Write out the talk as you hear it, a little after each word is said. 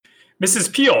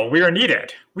Mrs. Peel, we are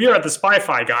needed. We are the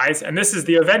Spy-Fi guys, and this is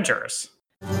the Avengers.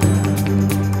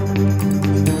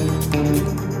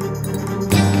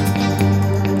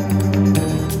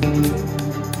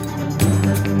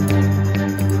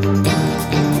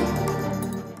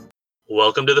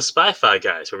 Welcome to the Spy-Fi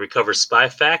Guys, where we cover spy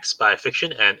facts, spy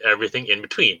fiction, and everything in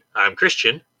between. I'm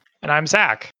Christian. And I'm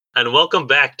Zach. And welcome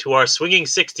back to our Swinging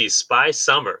 60s Spy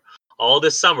Summer. All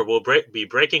this summer, we'll be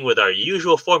breaking with our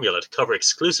usual formula to cover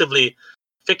exclusively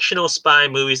fictional spy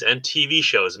movies and TV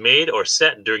shows made or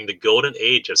set during the golden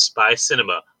age of spy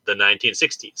cinema, the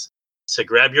 1960s. So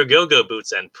grab your go-go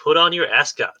boots and put on your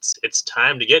ascots. It's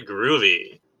time to get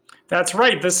groovy. That's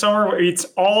right. This summer, it's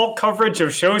all coverage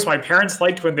of shows my parents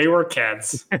liked when they were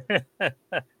kids.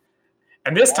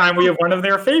 And this time, we have one of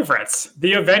their favorites,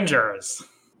 The Avengers.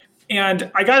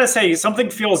 And I gotta say, something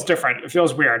feels different. It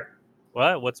feels weird.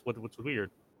 What? What's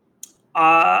weird?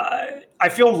 I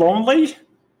feel lonely.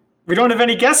 We don't have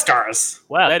any guest stars.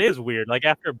 Wow, that is weird. Like,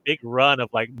 after a big run of,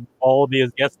 all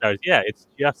these guest stars, yeah, it's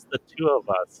just the two of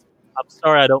us. I'm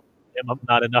sorry I'm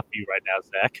not enough for you right now,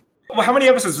 Zach. Well, how many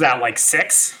episodes was that? Like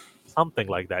 6? Something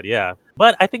like that, yeah.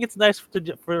 But I think it's nice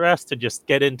for us to just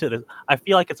get into this. I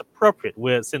feel like it's appropriate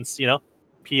since,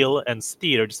 Peel and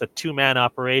Steed are just a two-man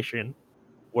operation.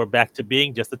 We're back to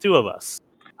being just the two of us.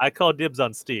 I call dibs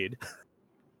on Steed.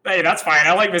 Hey, that's fine.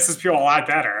 I like Mrs. Peel a lot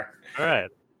better. All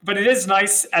right. But it is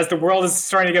nice, as the world is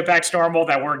starting to get back to normal,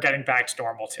 that we're getting back to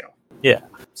normal, too. Yeah.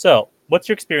 So, what's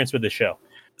your experience with the show?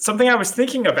 Something I was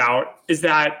thinking about is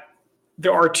that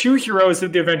there are two heroes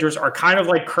of the Avengers are kind of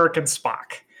like Kirk and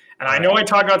Spock. And I know I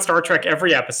talk about Star Trek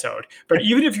every episode, but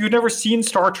even if you've never seen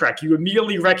Star Trek, you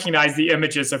immediately recognize the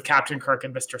images of Captain Kirk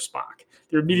and Mr. Spock.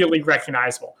 They're immediately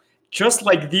recognizable. Just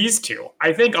like these two,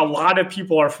 I think a lot of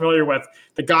people are familiar with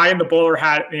the guy in the bowler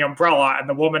hat and the umbrella and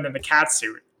the woman in the cat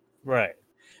suit. Right.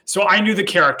 So I knew the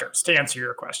characters, to answer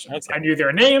your questions. Okay. I knew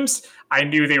their names, I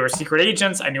knew they were secret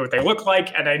agents, I knew what they looked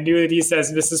like, and I knew that he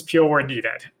says Mrs. Peel were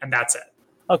needed, and that's it.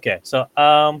 Okay, so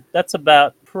that's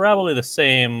about probably the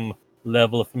same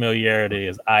level of familiarity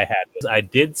as I had. I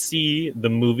did see the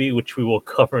movie, which we will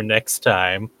cover next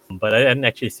time, but I hadn't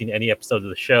actually seen any episodes of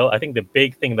the show. I think the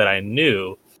big thing that I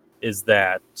knew is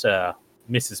that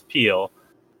Mrs. Peel,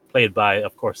 played by,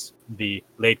 of course, the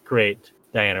late, great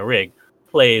Diana Rigg,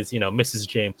 plays, Mrs.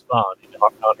 James Bond in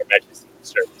On Her Majesty's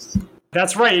Service.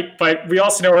 That's right, but we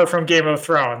also know her from Game of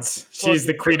Thrones. She's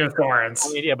the Queen of Thorns.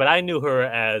 I mean, yeah, but I knew her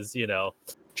as,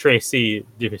 Tracy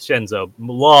DiVincenzo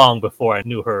long before I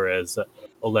knew her as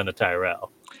Olenna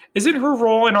Tyrell. Isn't her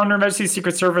role in On Her Majesty's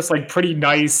Secret Service pretty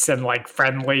nice and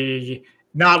friendly?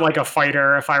 Not like a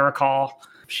fighter, if I recall.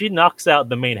 She knocks out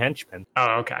the main henchman.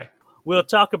 Oh, okay. We'll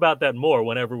talk about that more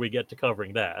whenever we get to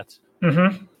covering that.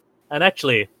 Mm-hmm. And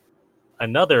actually,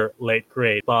 another late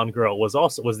great Bond girl was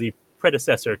the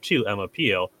predecessor to Emma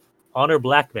Peel. Honor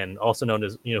Blackman, also known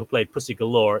as who played Pussy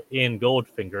Galore in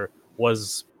Goldfinger,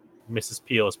 was Mrs.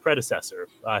 Peel's predecessor.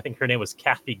 I think her name was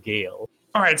Kathy Gale.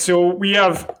 All right, so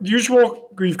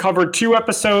we've covered 2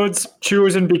 episodes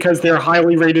chosen because they're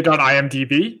highly rated on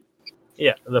IMDb.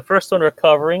 Yeah, the first one we're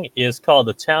covering is called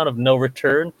The Town of No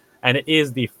Return, and it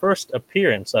is the first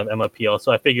appearance of Emma Peel,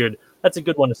 so I figured that's a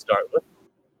good one to start with.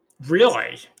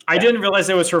 Really? I didn't realize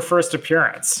it was her first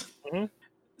appearance. Mm-hmm.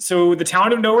 So The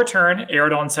Town of No Return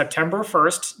aired on September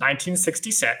 1st,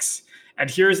 1966,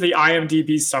 and here's the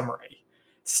IMDb summary.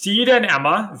 Steed and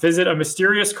Emma visit a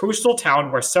mysterious coastal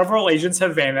town where several agents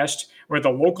have vanished, where the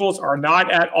locals are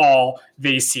not at all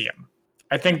they seem.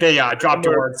 I think they dropped a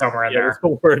word somewhere in there. There's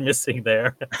a word missing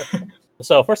there.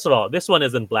 So, first of all, this one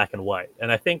is in black and white.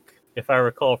 And I think, if I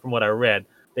recall from what I read,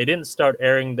 they didn't start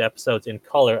airing the episodes in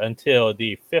color until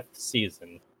the 5th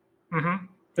season. Mm-hmm.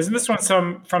 Isn't this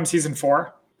one from season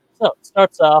 4? So, it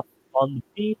starts off on the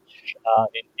beach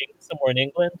somewhere in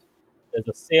England. There's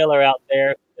a sailor out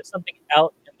there. There's something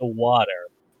out in the water.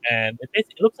 And it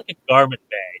looks like a garment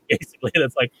bag, basically,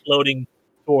 that's floating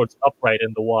upright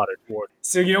in the water.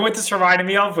 So you know what this reminded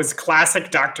me of was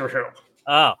classic Doctor Who.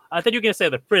 Oh, I thought you were going to say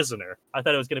The Prisoner. I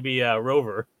thought it was going to be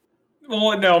Rover.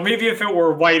 Well, no, maybe if it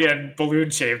were white and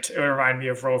balloon-shaped, it would remind me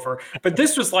of Rover. But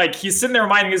this was he's sitting there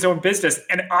minding his own business,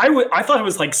 and I thought it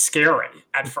was scary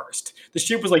at first. The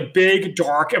shape was big,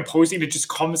 dark, imposing. It just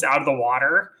comes out of the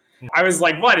water. I was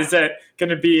like, what, is it going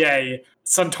to be a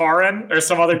Centauran or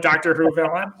some other Doctor Who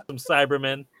villain? Some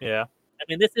Cybermen, yeah. I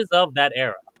mean, this is of that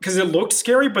era. Because it looked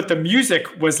scary, but the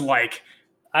music was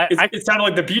it sounded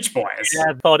like the Beach Boys. Yeah,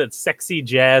 I called it sexy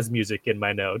jazz music in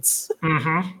my notes.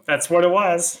 Mm-hmm. That's what it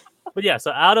was. But yeah,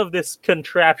 so out of this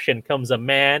contraption comes a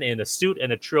man in a suit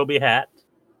and a trilby hat.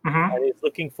 Mm-hmm. And he's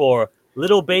looking for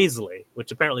Little Baisley,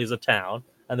 which apparently is a town.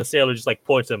 And the sailor just like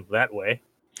points him that way.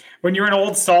 When you're an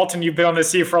old salt and you've been on the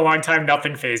sea for a long time,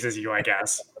 nothing phases you, I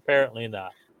guess. Apparently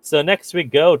not. So next we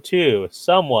go to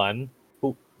someone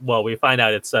who, well, we find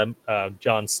out it's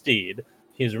John Steed.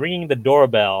 He's ringing the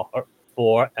doorbell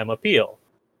for Emma Peel.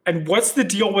 And what's the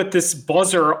deal with this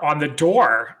buzzer on the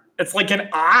door? It's like an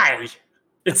eye.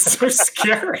 It's so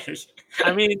scary.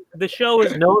 I mean, the show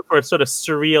is known for sort of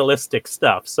surrealistic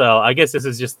stuff, so I guess this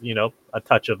is just, a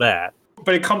touch of that.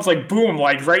 But it comes like boom,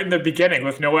 like right in the beginning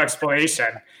with no explanation.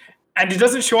 And it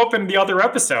doesn't show up in the other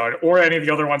episode or any of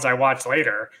the other ones I watched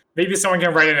later. Maybe someone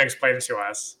can write it and explain it to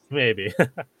us. Maybe.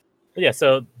 Yeah,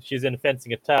 so she's in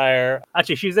fencing attire.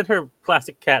 Actually, she's in her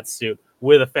classic cat suit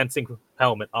with a fencing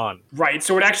helmet on. Right,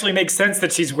 so it actually makes sense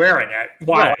that she's wearing it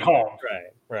while at home.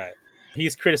 Right.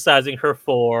 He's criticizing her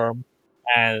form,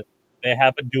 and they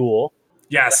have a duel.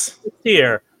 Yes.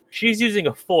 Here, she's using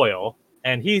a foil,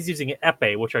 and he's using an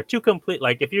epee, which are two complete.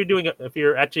 Like if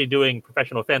you're actually doing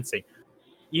professional fencing,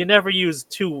 you never use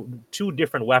two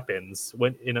different weapons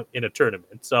when in a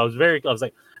tournament. So I was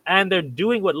like, and they're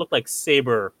doing what looked like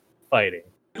saber fighting.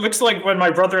 It looks like when my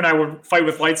brother and I would fight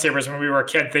with lightsabers when we were a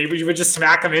kid, we would just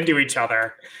smack them into each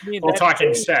other while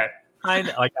talking shit.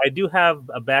 I do have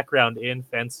a background in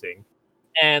fencing,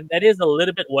 and that is a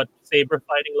little bit what saber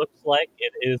fighting looks like.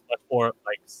 It is much more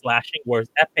like slashing, whereas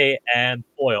epee and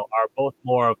foil are both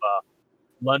more of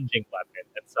a lunging weapon.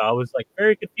 And so I was like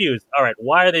very confused. All right,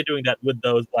 why are they doing that with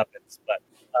those weapons?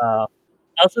 But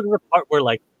also the part where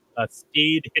like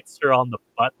Steed hits her on the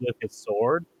butt with his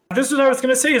sword. This is what I was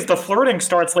going to say, is the flirting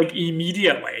starts like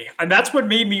immediately. And that's what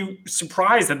made me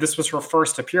surprised that this was her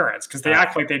first appearance, because they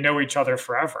act like they know each other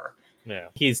forever. Yeah.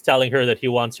 He's telling her that he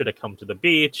wants her to come to the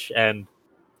beach, and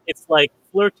it's like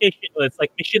flirtation. It's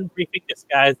like mission briefing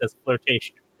disguised as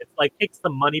flirtation. It's like takes the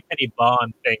Moneypenny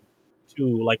Bond thing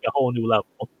to like a whole new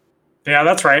level. Yeah,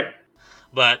 that's right.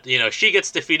 But, she gets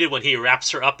defeated when he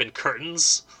wraps her up in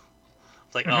curtains.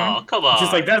 It's like, oh, come on.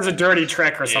 She's like, that's a dirty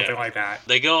trick or something like that.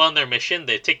 They go on their mission.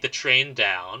 They take the train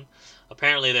down.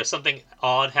 Apparently, there's something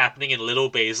odd happening in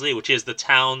Little Baisley, which is the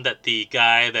town that the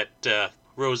guy that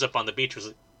rose up on the beach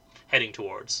was heading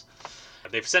towards.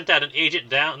 They've sent out an agent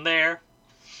down there,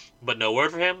 but no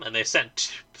word from him. And they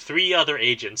sent 3 other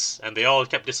agents, and they all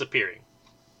kept disappearing.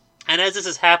 And as this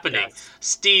is happening,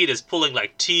 Steed is pulling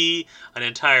like an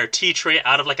entire tea tray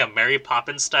out of like a Mary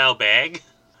Poppins style bag.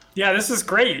 Yeah, this is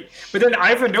great. But then I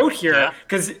have a note here,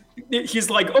 because he's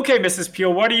like, okay, Mrs.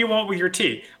 Peel, what do you want with your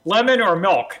tea? Lemon or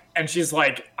milk? And she's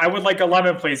like, I would like a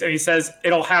lemon, please. And he says,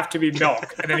 it'll have to be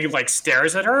milk. And then he like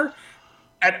stares at her.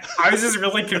 And I was just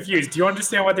really confused. Do you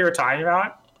understand what they were talking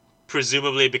about?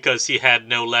 Presumably because he had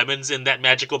no lemons in that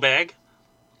magical bag.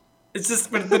 It's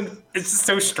just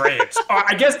so strange.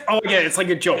 I guess, again, it's like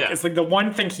a joke. Yeah. It's like the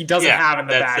one thing he doesn't have in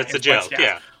the bag. That's a joke,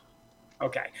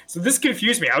 Okay, so this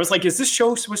confused me. I was like, is this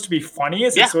show supposed to be funny?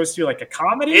 Is it supposed to be like a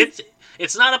comedy?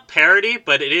 It's not a parody,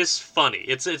 but it is funny.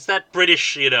 It's that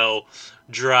British,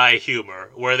 dry humor,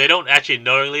 where they don't actually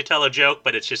knowingly tell a joke,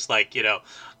 but it's just like,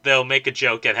 they'll make a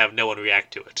joke and have no one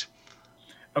react to it.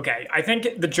 Okay, I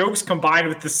think the jokes combined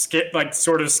with the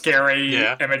sort of scary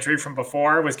imagery from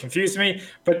before was confused me,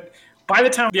 but by the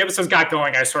time the episodes got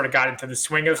going, I sort of got into the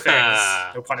swing of things,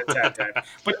 no pun intended.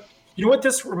 But you know what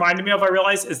this reminded me of, I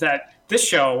realized, is that this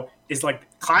show is like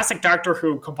classic Doctor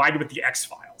Who combined with the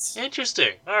X-Files.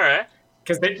 Interesting. All right.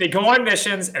 Because they go on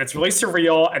missions, and it's really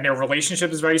surreal, and their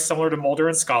relationship is very similar to Mulder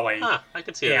and Scully. I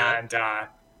can see that.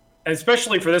 And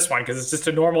especially for this one, because it's just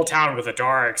a normal town with a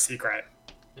dark secret.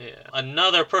 Yeah.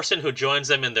 Another person who joins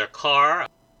them in their car.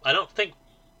 I don't think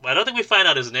we find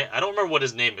out his name. I don't remember what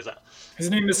his name is. His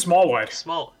name is Smallwood.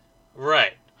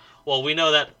 Right. Well, we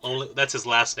know that that's his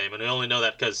last name, and we only know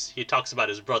that because he talks about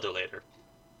his brother later.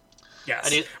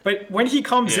 Yes, but when he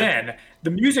comes in,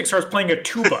 the music starts playing a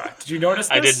tuba. Did you notice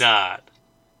this? I did not.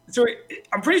 So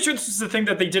I'm pretty sure this is the thing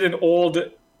that they did in old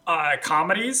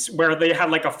comedies, where they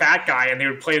had like a fat guy and they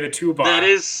would play the tuba. That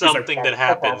is something that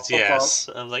happens, yes.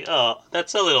 I'm like, oh,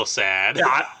 that's a little sad.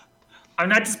 Yeah, I'm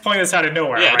not just pulling this out of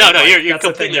nowhere. Yeah, right? No, you're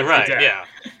completely right, yeah.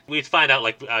 We find out,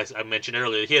 like I mentioned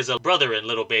earlier, he has a brother in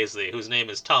Little Baisley whose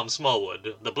name is Tom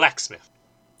Smallwood, the blacksmith.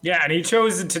 Yeah, and he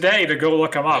chose today to go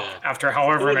look him up after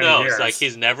however many years. Like,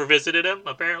 he's never visited him,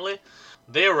 apparently.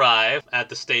 They arrive at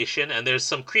the station, and there's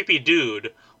some creepy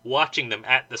dude watching them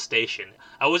at the station.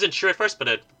 I wasn't sure at first, but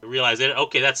I realized that,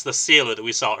 okay, that's the sailor that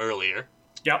we saw earlier.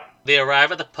 Yep. They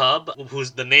arrive at the pub,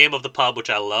 who's the name of the pub, which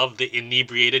I love, the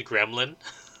Inebriated Gremlin.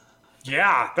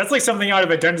 Yeah, that's like something out of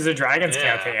a Dungeons & Dragons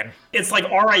campaign. It's like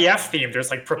RAF themed.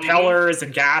 There's like propellers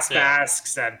and gas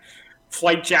masks and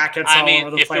flight jackets all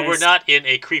over the place. If it were not in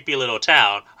a creepy little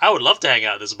town, I would love to hang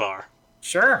out at this bar.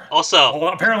 Sure. Also,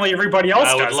 Well, apparently everybody else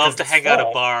I would does. love 'Cause to it's hang out at a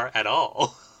full. bar at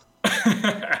all.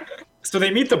 So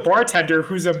they meet the bartender,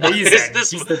 who's His, amazing.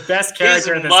 this, He's the best his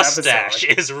character in this mustache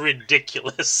episode. is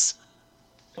ridiculous.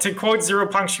 To quote Zero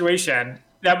Punctuation,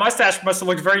 that mustache must have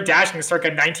looked very dashing circa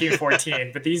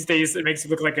 1914, but these days it makes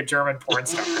you look like a German porn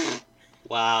star.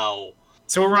 Wow.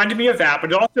 So it reminded me of that,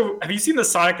 but also, have you seen the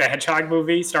Sonic the Hedgehog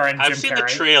movie starring Jim I've seen the Carrey?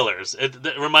 trailers. It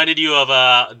reminded you of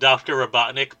Dr.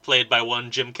 Robotnik, played by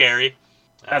one Jim Carrey.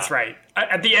 That's right.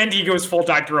 At the end, he goes full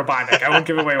Dr. Robotnik. I won't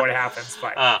give away what happens,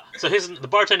 but So the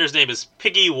bartender's name is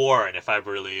Piggy Warren, if I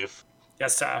believe.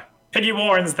 yes, Piggy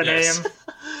Warren's the name.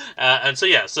 And so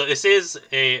this is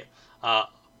a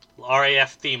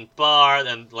RAF themed bar,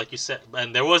 and like you said,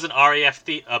 and there was an RAF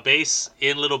base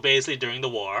in Little Baisley during the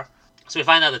war. So we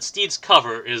find out that Steed's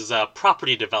cover is a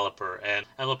property developer, and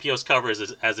LMPO's cover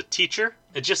is as a teacher.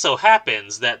 It just so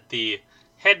happens that the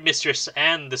headmistress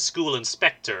and the school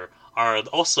inspector are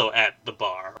also at the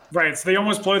bar. Right, so they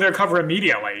almost blow their cover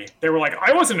immediately. They were like,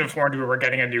 I wasn't informed we were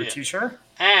getting a new teacher.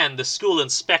 And the school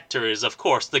inspector is, of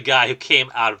course, the guy who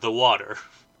came out of the water.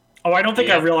 Oh, I don't think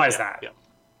I realized that. Yeah.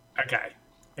 Okay.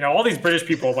 You know, all these British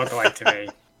people look alike to me.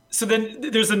 So then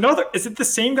there's another, is it the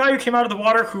same guy who came out of the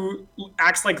water who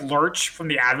acts like Lurch from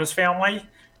the Addams Family?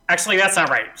 Actually, that's not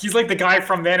right. He's like the guy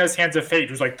from Manos Hands of Fate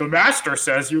who's like, the master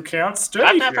says you can't stay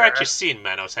I've never here. actually seen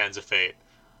Manos Hands of Fate.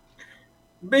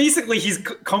 Basically, he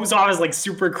comes off as like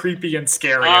super creepy and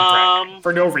scary and threatening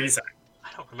for no reason. I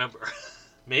don't remember.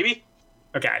 Maybe?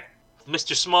 Okay.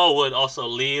 Mr. Smallwood also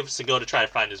leaves to go to try to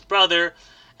find his brother,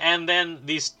 and then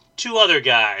these two other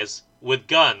guys with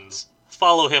guns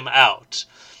follow him out.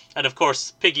 And of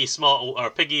course, Piggy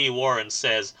Warren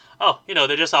says, "Oh,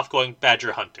 they're just off going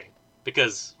badger hunting,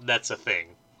 because that's a thing."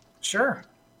 Sure.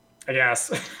 I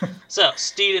guess. So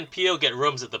Steed and Pio get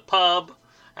rooms at the pub,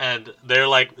 and they're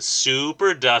like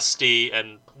super dusty,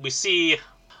 and we see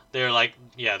they're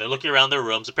looking around their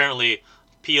rooms. Apparently,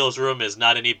 Pio's room is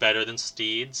not any better than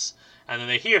Steed's, and then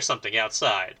they hear something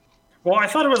outside. Well, I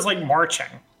thought it was like marching.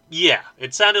 Yeah,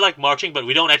 it sounded like marching, but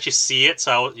we don't actually see it,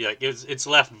 so it's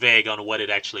left vague on what it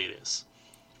actually is.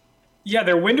 Yeah,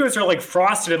 their windows are like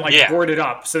frosted and like boarded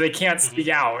up, so they can't speak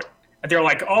out. And they're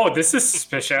like, "Oh, this is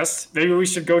suspicious. Maybe we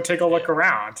should go take a look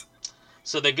around."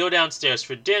 So they go downstairs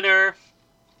for dinner.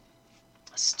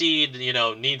 Steed,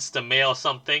 needs to mail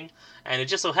something, and it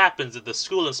just so happens that the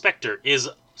school inspector is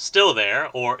still there,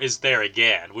 or is there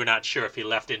again. We're not sure if he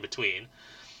left in between.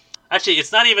 Actually,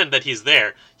 it's not even that he's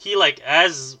there. He,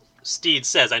 as Steed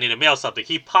says, I need to mail something,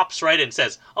 he pops right in and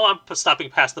says, "Oh, I'm stopping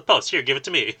past the post. Here, give it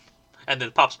to me." And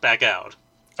then pops back out.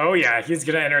 Oh, yeah, he's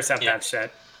going to intercept that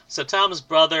shit. So Tom's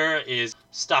brother is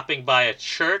stopping by a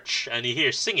church, and he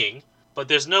hears singing, but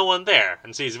there's no one there,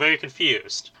 and so he's very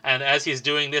confused. And as he's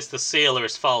doing this, the sailor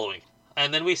is following.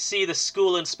 And then we see the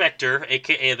school inspector,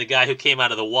 a.k.a. the guy who came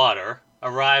out of the water,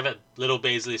 arrive at Little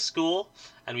Baisley School,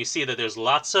 and we see that there's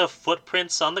lots of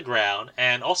footprints on the ground.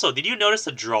 And also, did you notice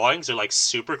the drawings are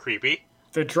super creepy?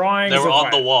 The drawings they were on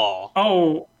what? the wall.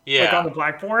 Oh, yeah, like on the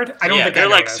blackboard? I don't think they're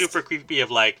I noticed. super creepy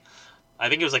of I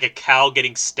think it was a cow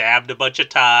getting stabbed a bunch of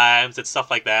times and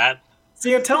stuff like that.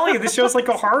 See, I'm telling you, this show's like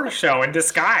a horror show in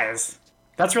disguise.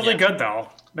 That's really good, though.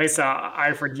 Nice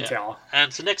eye for detail. Yeah.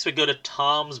 And so next we go to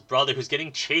Tom's brother, who's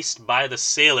getting chased by the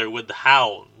sailor with the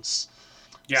hounds.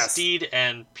 Yes. Steed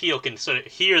and Pio can sort of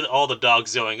hear all the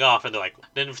dogs going off, and they're like,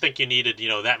 "Didn't think you needed,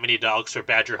 that many dogs for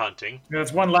badger hunting."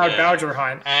 It's one loud badger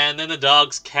hunt. And then the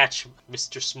dogs catch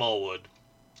Mr. Smallwood.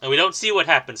 And we don't see what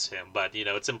happens to him, but,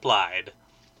 it's implied.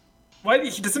 What?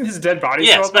 Doesn't his dead body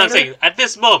show up? Yes, but I'm saying, at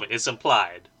this moment, it's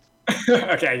implied.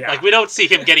 Okay, yeah. We don't see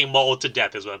him getting mauled to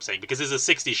death, is what I'm saying, because it's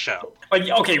a 60s show.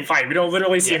 Okay, fine. We don't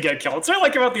literally see him get killed. It's what I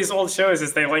like about these old shows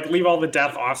is they, leave all the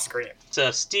death off screen.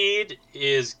 So Steed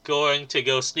is going to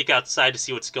go sneak outside to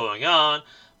see what's going on,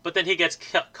 but then he gets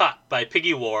caught by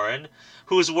Piggy Warren,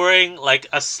 who's wearing,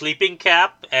 a sleeping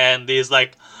cap and these,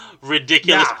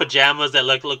 ridiculous pajamas that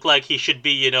look like he should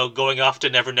be, going off to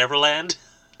Never Neverland.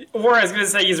 Or I was going to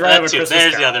say he's right out of Christmas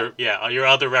There's Carol. the other, your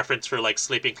other reference for,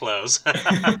 sleeping clothes.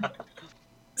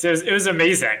 So it was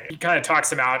amazing. He kind of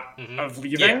talks him out of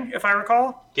leaving, if I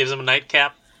recall. Gives him a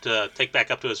nightcap to take back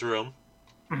up to his room.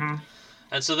 Mm-hmm.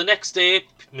 And so the next day,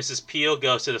 Mrs. Pio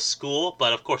goes to the school,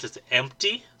 but of course it's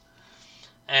empty.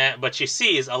 But she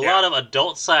sees a lot of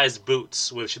adult-sized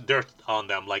boots with dirt on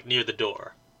them, near the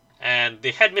door. And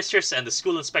the headmistress and the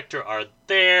school inspector are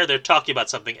there. They're talking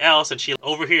about something else, and she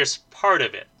overhears part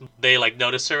of it. They,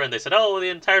 notice her, and they said, "Oh, the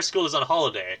entire school is on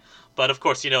holiday." But, of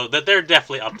course, that they're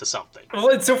definitely up to something. Well,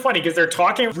 it's so funny, because they're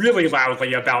talking really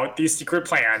loudly about these secret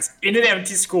plans in an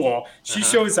empty school. She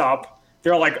shows up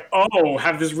they're like, oh,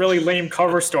 have this really lame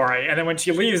cover story. And then when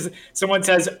she leaves, someone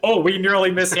says, oh, we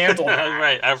nearly mishandled that.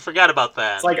 Right, I forgot about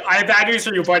that. It's like, I have bad news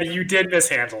for you, buddy. You did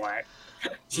mishandle it.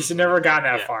 She should never have gotten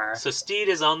that far. So Steed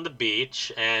is on the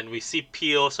beach, and we see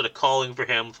Peel sort of calling for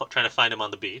him, trying to find him on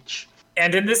the beach.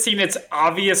 And in this scene, it's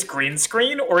obvious green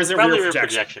screen, or is it Probably rear rear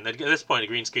projection? At this point, a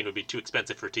green screen would be too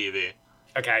expensive for TV.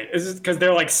 Okay, is it because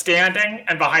they're like standing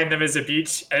and behind them is a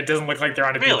beach and it doesn't look like they're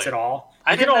on a beach at all?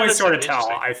 You can always sort of tell,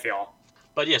 I feel.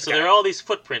 But yeah, so there are all these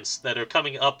footprints that are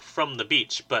coming up from the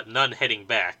beach, but none heading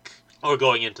back or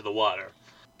going into the water.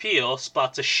 Peel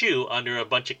spots a shoe under a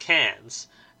bunch of cans,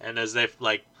 and as they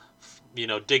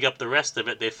dig up the rest of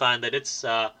it, they find that it's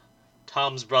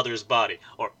Tom's brother's body,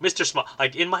 or Mr. Small.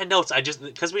 Like in my notes,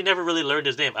 because we never really learned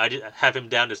his name, I just have him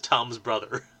down as Tom's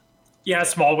brother. Yeah,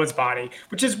 Smallwood's body,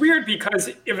 which is weird because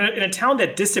in a town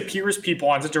that disappears people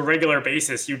on such a regular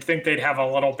basis, you'd think they'd have a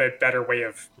little bit better way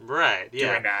of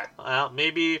doing that. Well,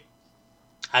 maybe,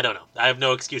 I don't know. I have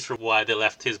no excuse for why they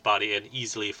left his body in an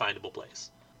easily findable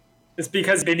place. It's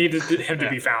because they needed him to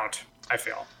be found, I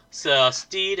feel. So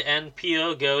Steed and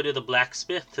Pio go to the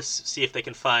blacksmith to see if they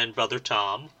can find Brother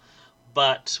Tom.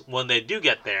 But when they do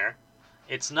get there,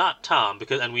 it's not Tom,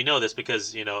 and we know this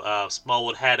because,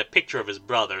 Smallwood had a picture of his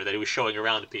brother that he was showing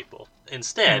around to people.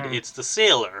 Instead, it's the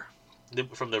sailor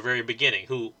from the very beginning,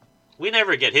 who we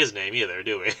never get his name either,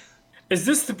 do we? Is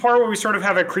this the part where we sort of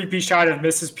have a creepy shot of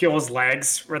Mrs. Peel's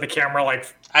legs, where the camera,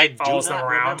 follows them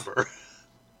around? Remember.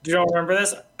 Do you don't remember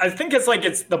this? I think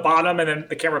it's the bottom and then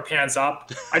the camera pans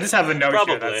up. I just have a note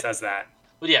here that says that.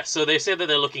 But yeah, so they say that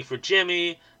they're looking for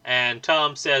Jimmy, and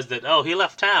Tom says that, he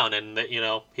left town and that,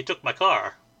 he took my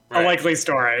car. Right. A likely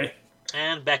story.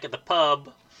 And back at the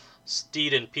pub,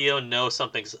 Steed and Pio know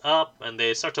something's up, and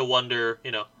they start to wonder,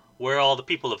 where all the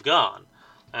people have gone.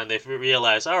 And they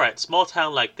realize, all right, small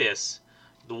town like this,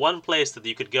 the one place that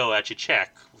you could go actually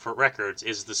check for records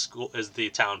is the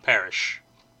town parish.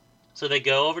 So they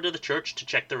go over to the church to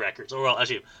check the records. Or, well,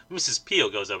 actually, Mrs. Pio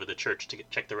goes over to the church to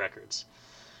check the records.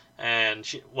 And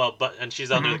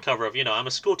she's under the cover of, I'm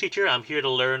a school teacher. I'm here to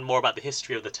learn more about the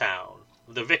history of the town.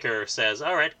 The vicar says,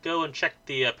 all right, go and check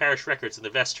the parish records in the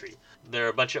vestry. There are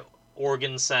a bunch of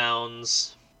organ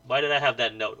sounds. Why did I have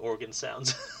that note, organ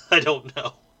sounds? I don't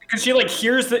know. Because she,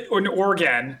 hears an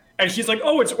organ, and she's like,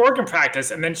 oh, it's organ practice.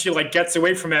 And then she, gets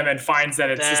away from him and finds that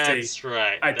it's just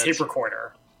a tape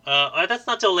recorder. That's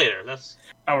not till later.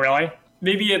 Oh, really?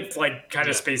 Maybe it, kind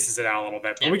of spaces it out a little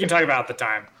bit. But we can talk about it at the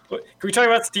time. Can we talk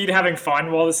about Steed having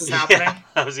fun while this is happening? Yeah,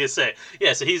 I was going to say.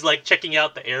 Yeah, so he's, checking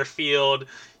out the airfield.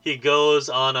 He goes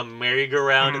on a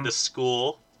merry-go-round at the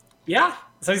school. Yeah.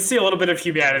 So you see a little bit of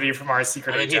humanity from our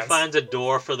secret agents. And he finds a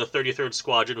door for the 33rd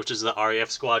Squadron, which is the RAF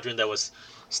squadron that was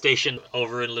stationed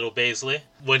over in Little Baisley.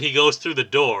 When he goes through the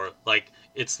door,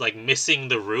 it's missing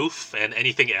the roof and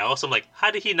anything else. I'm like, how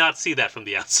did he not see that from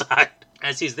the outside?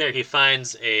 As he's there, he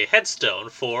finds a headstone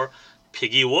for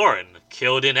Piggy Warren,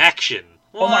 killed in action.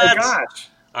 What? Oh my gosh.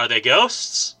 Are they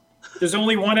ghosts? There's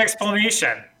only one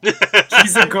explanation.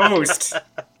 He's a ghost.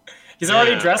 He's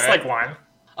already dressed like one.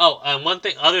 Oh, and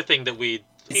other thing that we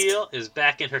feel is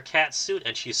back in her cat suit,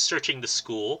 and she's searching the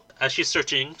school. As she's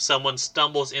searching, someone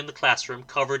stumbles in the classroom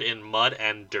covered in mud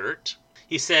and dirt.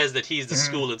 He says that he's the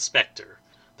school inspector,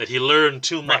 that he learned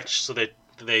too much, so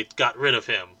they got rid of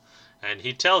him. And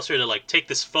he tells her to take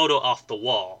this photo off the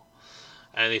wall.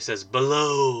 And he says,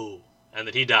 below. And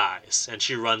then he dies, and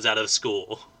she runs out of the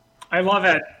school. I love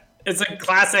it. It's a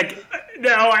classic,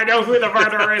 no, I know who the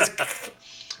murderer is.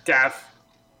 Death.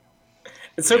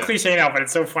 It's so cliche now, but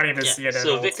it's so funny to see it.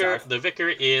 So the vicar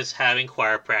is having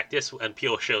choir practice, and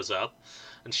Pio shows up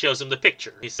and shows him the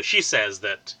picture. She says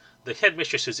that the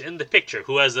headmistress who's in the picture,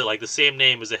 who has the same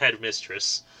name as the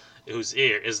headmistress, whose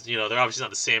ear is, they're obviously not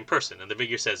the same person. And the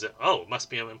vicar says, oh, it must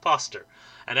be an imposter.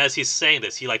 And as he's saying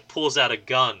this, he pulls out a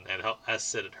gun and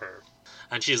has it at her.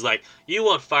 And she's like, you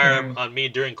won't fire on me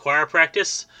during choir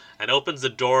practice, and opens the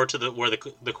door to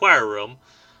the choir room.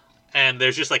 And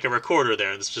there's just a recorder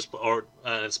there, and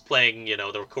it's playing,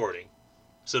 the recording.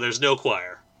 So there's no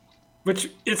choir. Which,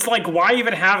 it's why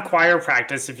even have choir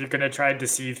practice if you're going to try to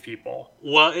deceive people?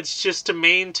 Well, it's just to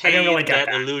maintain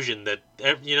that illusion that,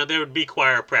 there would be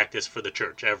choir practice for the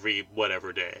church every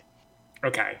whatever day.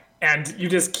 Okay. And you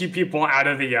just keep people out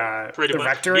of the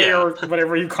rectory or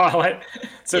whatever you call it,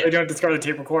 so they don't discard the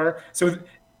tape recorder. So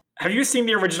have you seen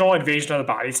the original Invasion of the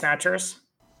Body Snatchers?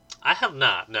 I have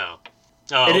not, no.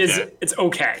 Oh, It's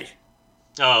okay.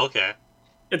 Oh, okay.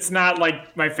 It's not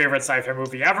my favorite sci-fi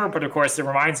movie ever, but of course it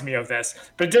reminds me of this.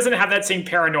 But it doesn't have that same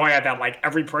paranoia that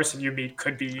every person you meet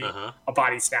could be a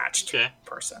body snatched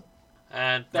person.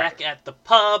 And back at the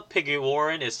pub, Piggy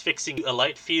Warren is fixing a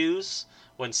light fuse.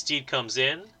 when Steed comes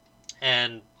in,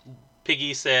 and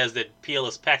Piggy says that Peel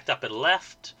is packed up and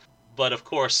left, but of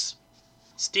course,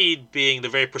 Steed, being the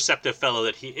very perceptive fellow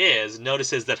that he is,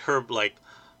 notices that her, like,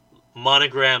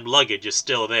 monogrammed luggage is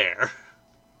still there.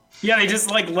 Yeah, they just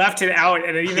like left it out,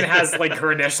 and it even has like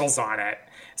her initials on it.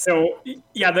 So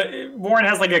yeah, Warren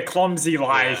has like a clumsy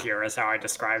lie here, is how I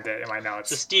described it in my notes.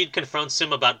 So Steed confronts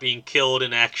him about being killed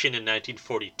in action in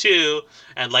 1942,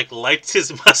 and like lights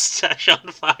his mustache on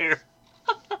fire.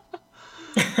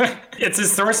 It's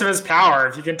his source of his power.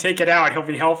 If you can take it out, he'll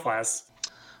be helpless.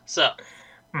 So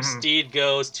Steed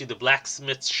goes to the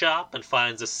blacksmith's shop and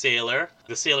finds a sailor.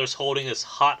 The sailor's holding this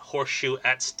hot horseshoe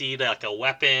at Steed like a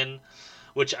weapon,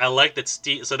 which I like that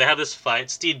Steed... So they have this fight.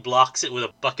 Steed blocks it with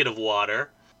a bucket of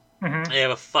water. They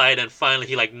have a fight, and finally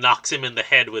he like knocks him in the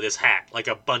head with his hat like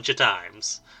a bunch of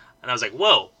times. And I was like,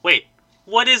 whoa, wait,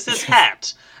 what is this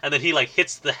hat? And then he like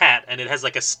hits the hat, and it has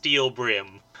like a steel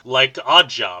brim. Like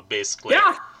Oddjob, basically.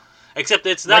 Yeah. Except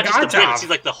it's not like just the brim. Oddjob. It seems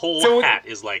like the whole hat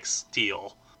is like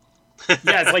steel.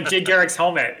 Yeah, it's like Jay Garrick's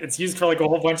helmet. It's used for like a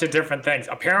whole bunch of different things,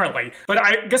 apparently. But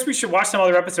I guess we should watch some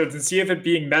other episodes and see if it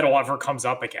being metal ever comes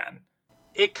up again.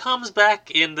 It comes back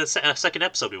in the second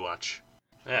episode we watch.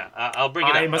 Yeah, I'll bring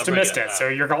it up. I must have missed it, so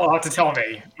you're going to have to tell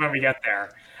me when we get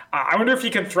there. I wonder if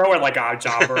you can throw it like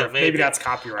Oddjob, or if maybe that's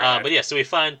copyrighted. But yeah, so we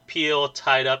find Peel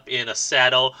tied up in a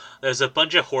saddle. There's a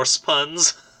bunch of horse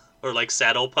puns, or like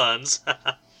saddle puns.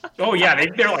 Oh yeah,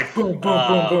 they're like boom, boom,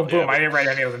 boom, boom, boom. I didn't write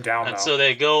any of them down, and though. So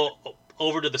they go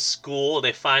over to the school.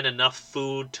 They find enough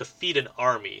food to feed an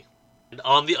army. And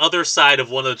on the other side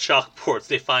of one of the chalkboards,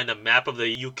 they find a map of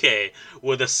the UK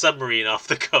with a submarine off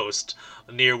the coast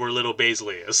near where Little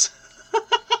Baisley is.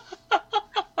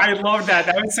 I love that.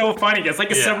 That was so funny. It's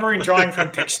like a submarine drawing from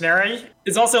Pictionary.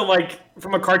 It's also like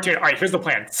from a cartoon. All right, here's the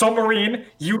plan. Submarine,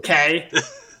 UK.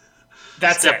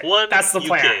 That's Step it. 1, That's the UK.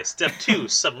 plan. Step 2,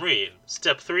 submarine.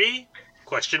 Step 3,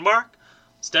 question mark.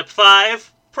 Step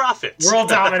 5, profits. World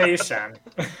domination.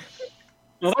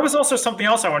 Well, that was also something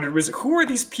else I wondered, was who are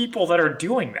these people that are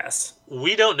doing this?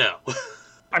 We don't know.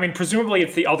 I mean, presumably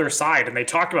it's the other side, and they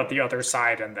talk about the other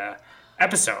side in the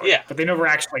episode, but they never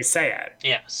actually say it.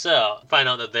 Yeah, so find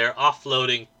out that they're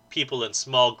offloading people in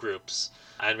small groups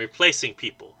and replacing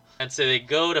people. And so they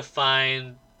go to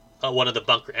find one of the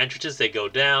bunker entrances. They go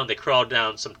down, they crawl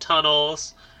down some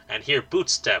tunnels, and hear boot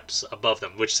steps above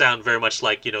them, which sound very much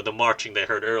like, the marching they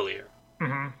heard earlier.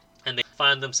 And they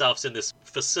find themselves in this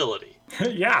facility.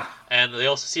 Yeah. And they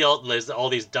also see all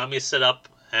these dummies set up,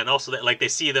 and also they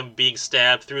see them being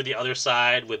stabbed through the other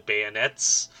side with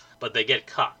bayonets, but they get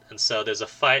caught. And so there's a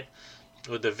fight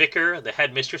with the vicar, the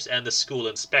headmistress, and the school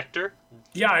inspector.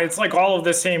 Yeah, it's like all of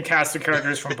the same cast of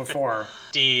characters from before.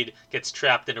 Steed gets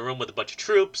trapped in a room with a bunch of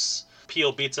troops.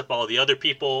 Peel beats up all the other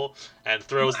people and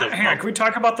throws them. Hang on, can we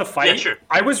talk about the fight? Yeah, sure.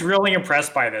 I was really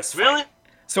impressed by this fight. Really?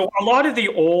 So a lot of the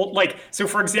old, so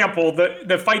for example,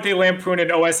 the fight they lampoon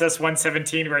in OSS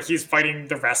 117 where he's fighting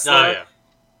the wrestler,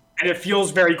 and it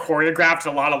feels very choreographed,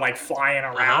 a lot of flying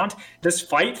around. This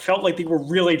fight felt like they were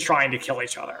really trying to kill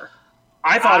each other.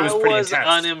 I thought it was pretty intense.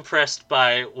 I was unimpressed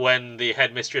by when the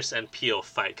headmistress and Peel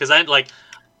fight, because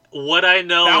what I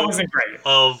know that wasn't great.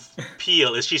 Of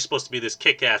Peel is she's supposed to be this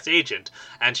kick-ass agent,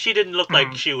 and she didn't look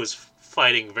like she was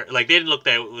fighting they didn't look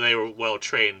that they were well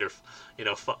trained or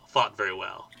fought very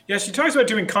well. Yeah, she talks about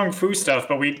doing kung fu stuff,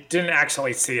 but we didn't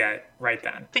actually see it right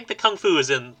then. I think the kung fu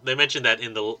they mentioned that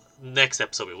in the next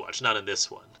episode we watched, not in this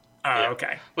one. Oh,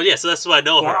 okay. But yeah, so that's why I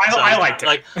know her. I liked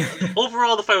it.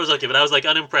 Overall, the fight was okay, but I was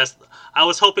unimpressed. I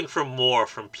was hoping for more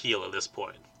from Peel at this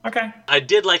point. Okay. I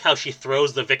did like how she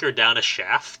throws the vicar down a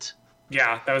shaft.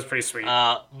 Yeah, that was pretty sweet.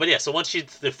 But yeah, so once she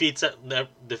defeats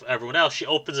everyone else, she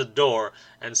opens a door,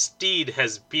 and Steed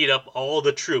has beat up all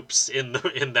the troops in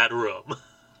that room.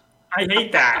 I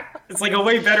hate that. It's like a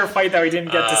way better fight that we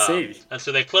didn't get to see. And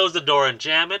so they close the door and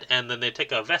jam it, and then they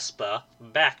take a Vespa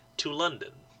back to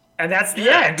London. And that's the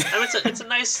end. I mean, it's a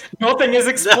nice... Nothing is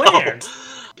explained.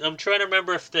 No. I'm trying to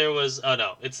remember if there was... Oh,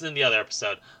 no. It's in the other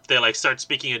episode. They, start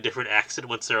speaking a different accent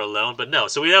once they're alone. But no.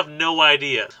 So we have no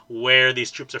idea where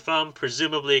these troops are from.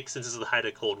 Presumably, since this is the height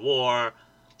of the Cold War,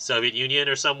 Soviet Union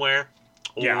or somewhere.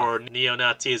 Or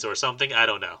neo-Nazis or something. I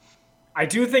don't know. I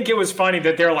do think it was funny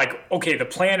that they're like, okay, the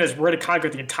plan is we're to conquer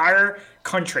the entire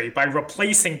country by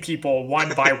replacing people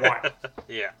one by one.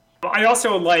 Yeah. I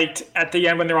also liked, at the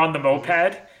end when they're on the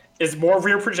moped, is more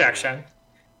rear projection.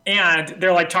 And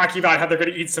they're talking about how they're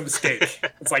going to eat some steak.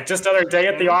 It's just another day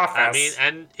at the office. I mean,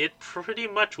 and it pretty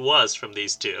much was from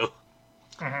these two.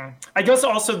 I guess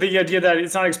also the idea that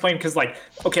it's not explained because,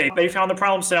 okay, they found the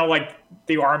problem, so now,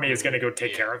 the army is going to go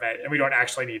take care of it, and we don't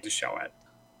actually need to show it.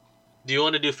 Do you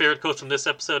want to do favorite quotes from this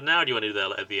episode now, or do you want to do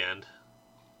that at the end?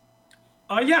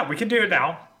 Yeah, we can do it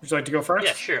now. Would you like to go first?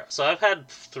 Yeah, sure. So I've had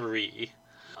 3.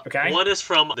 Okay. One is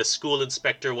from the school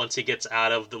inspector once he gets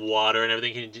out of the water and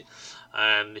everything,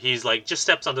 and he's like, just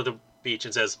steps onto the beach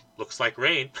and says, "Looks like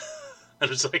rain,"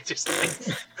 and it's like just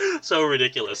like so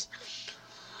ridiculous.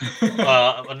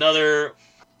 Another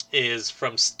is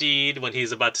from Steed when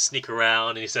he's about to sneak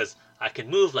around and he says, "I can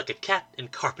move like a cat in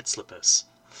carpet slippers,"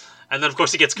 and then of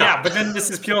course he gets caught. Yeah, but then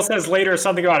Mrs. Peel says later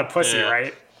something about a pussy, Yeah.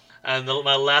 right? And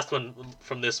my last one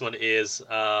from this one is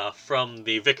from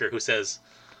the vicar who says,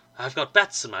 "I've got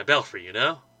bats in my belfry, you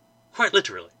know? Quite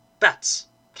literally. Bats.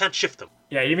 Can't shift them."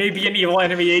 Yeah, he may be an evil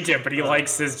enemy agent, but he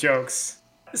likes his jokes.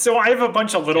 So I have a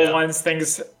bunch of little ones,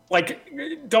 things like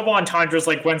double entendres,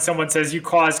 like when someone says, "You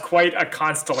caused quite a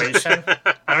constellation."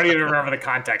 I don't even remember the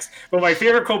context. But my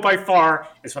favorite quote by far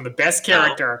is from the best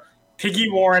character, Piggy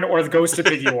Warren, or the ghost of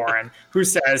Piggy Warren, who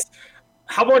says,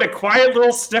 "How about a quiet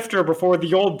little snifter before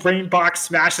the old brain box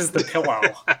smashes the pillow?"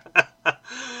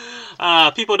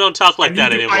 People don't talk like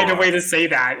that anymore. Find a way to say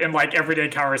that in like everyday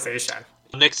conversation.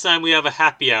 Next time we have a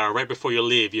happy hour right before you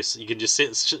leave, you can just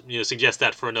suggest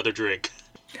that for another drink.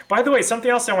 By the way,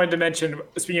 something else I wanted to mention,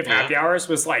 speaking of happy hours,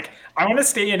 was like, I want to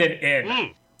stay in an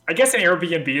inn. I guess an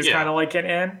Airbnb is kind of like an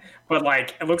inn, but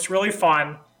like it looks really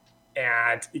fun,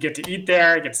 and you get to eat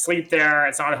there, you get to sleep there.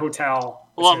 It's not a hotel.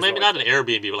 Well, maybe not an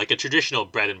Airbnb, but like a traditional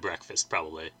bread and breakfast,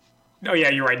 probably. No, yeah,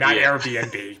 you're right. Not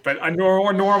Airbnb, but a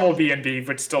normal B&B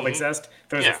would still exist.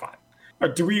 Those are fun.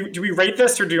 Do we rate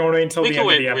this, or do you want to wait until the end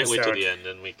of the episode? Wait till the end,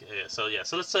 and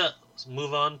So let's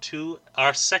move on to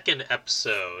our second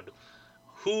episode.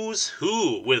 Who's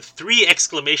Who with 3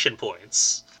 exclamation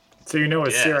points. So you know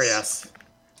it's serious.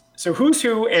 So Who's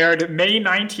Who aired May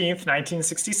 19th,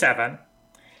 1967.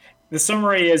 The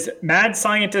summary is, mad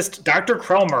scientist Dr.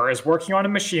 Krelmer is working on a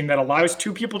machine that allows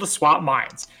 2 people to swap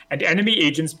minds, and enemy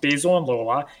agents Basil and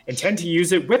Lola intend to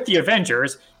use it with the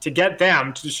Avengers to get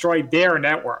them to destroy their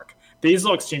network.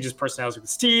 Basil exchanges personalities with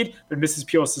Steed, but Mrs.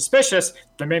 Peel is suspicious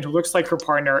the man who looks like her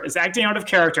partner is acting out of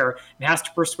character and has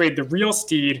to persuade the real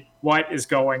Steed what is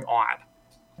going on.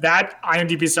 That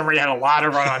IMDb summary had a lot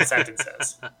of run-on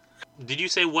sentences. Did you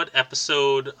say what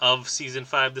episode of Season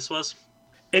 5 this was?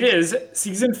 It is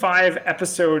Season 5,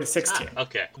 Episode 16.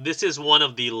 Okay. This is one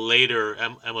of the later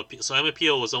Emma Peel. So Emma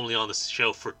Peel was only on the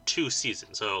show for 2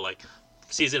 seasons. So, like,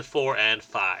 Season 4 and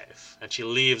 5. And she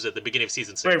leaves at the beginning of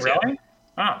Season 6. Wait, really?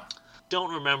 Oh.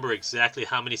 Don't remember exactly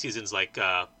how many seasons, like,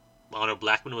 Honor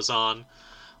Blackman was on.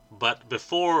 But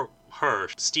before her,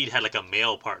 Steed had, like, a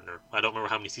male partner. I don't remember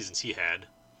how many seasons he had.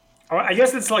 Oh, I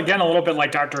guess it's, again, a little bit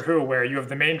like Doctor Who, where you have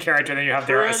the main character, then you have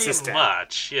their assistant. Pretty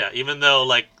much, yeah. Even though,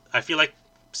 like, I feel like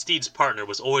Steed's partner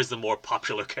was always the more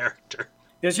popular character.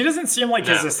 Yeah, she doesn't seem like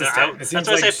his assistant. It seems that's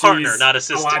why like I say partner, not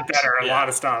assistant. A lot better at a lot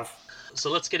of stuff. So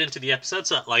let's get into the episode.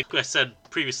 So, like I said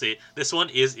previously, this one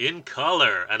is in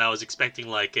color, and I was expecting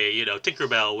like a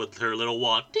Tinkerbell with her little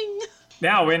wand, ding.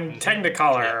 Now in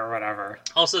Technicolor or whatever.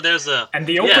 Also, there's and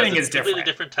the opening is different. Completely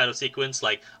different title sequence.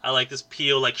 Like I like this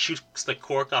Peel like shoots the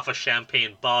cork off a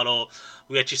champagne bottle.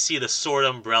 We actually see the sword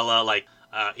umbrella like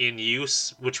in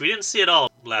use, which we didn't see at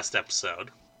all last episode.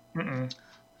 Mm-mm.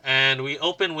 And we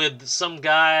open with some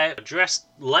guy dressed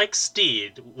like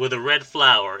Steed with a red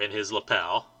flower in his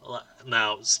lapel.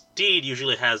 Now, Steed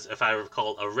usually has, if I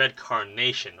recall, a red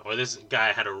carnation, or this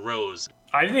guy had a rose.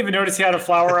 I didn't even notice he had a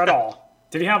flower at all.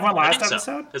 Did he have one last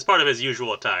episode? So. It's part of his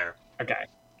usual attire. Okay.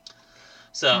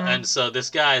 So this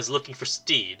guy is looking for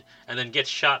Steed, and then gets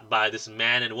shot by this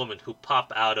man and woman who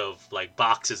pop out of like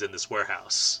boxes in this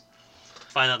warehouse.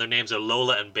 Find out their names are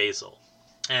Lola and Basil.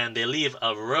 And they leave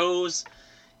a rose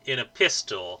in a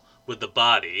pistol with the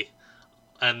body,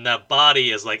 and that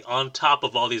body is like on top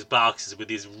of all these boxes with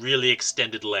these really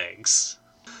extended legs.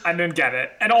 I didn't get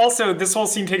it. And also, this whole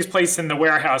scene takes place in the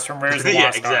warehouse from Raiders of the Lost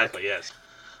Ark. Exactly, yes.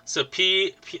 So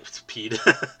Pete,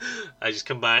 I just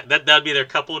combined that would be their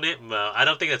couple name. I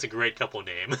don't think that's a great couple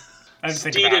name.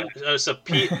 Steed and so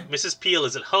Mrs. Peel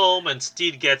is at home, and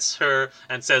Steed gets her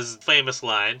and says famous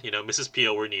line, Mrs.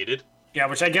 Peel, we're needed. Yeah,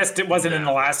 which I guess it wasn't in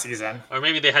the last season. Or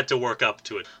maybe they had to work up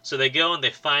to it. So they go and they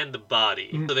find the body.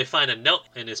 Mm-hmm. So they find a note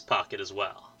in his pocket as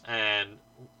well. And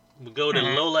we go to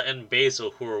Lola and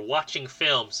Basil, who are watching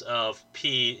films of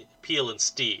Peel and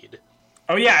Steed.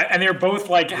 Oh, yeah, and they're both,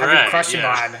 having crushing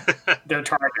on their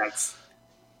targets.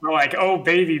 They're like, oh,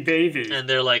 baby, baby. And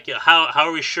they're like, how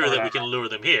are we sure that we can lure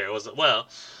them here?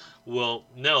 We'll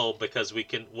know because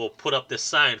we'll put up this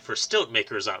sign for stilt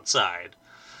makers outside.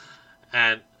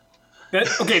 And...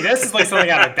 this is like something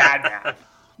out of Batman.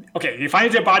 Okay, you find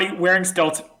a dead body wearing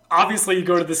stilts Obviously, you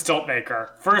go to the stilt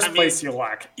maker. First place you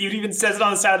look. It even says it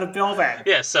on the side of the building.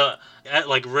 Yeah, so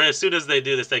as soon as they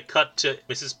do this, they cut to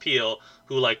Mrs. Peel,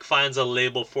 who like finds a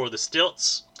label for the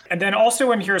stilts. And then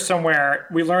also in here somewhere,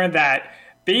 we learned that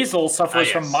Basil suffers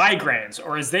from migraines,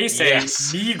 or as they say,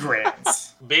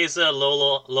 migraines. Basil,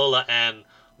 Lola, and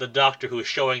the doctor who is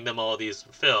showing them all these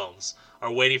films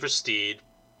are waiting for Steed,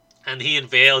 and he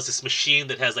unveils this machine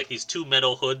that has like these two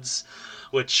metal hoods,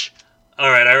 which, all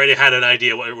right, I already had an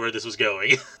idea where this was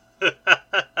going.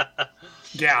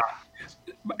 Yeah.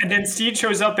 And then Steed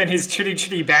shows up in his Chitty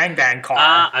Chitty Bang Bang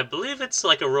car. I believe it's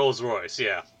like a Rolls Royce,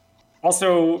 yeah.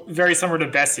 Also very similar to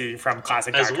Bessie from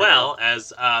Classic As Doctor well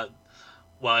as,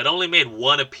 it only made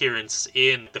one appearance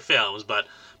in the films, but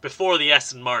before the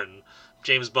Aston Martin,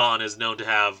 James Bond is known to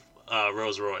have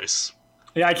Rolls Royce.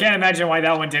 Yeah, I can't imagine why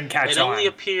that one didn't catch on. It only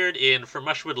appeared in For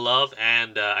Much With Love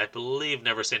and I believe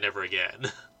Never Say Never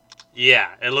Again.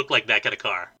 Yeah, it looked like that kind of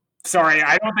car. Sorry,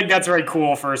 I don't think that's very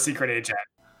cool for a secret agent.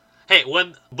 Hey,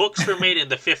 when books were made in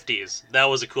the 50s, that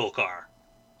was a cool car.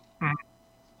 Mm.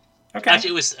 Okay.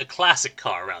 Actually, it was a classic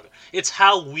car, rather. It's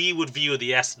how we would view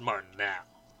the Aston Martin now.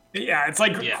 Yeah, it's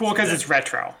like cool because it's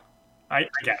retro. I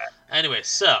get it. Anyway,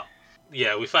 so,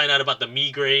 yeah, we find out about the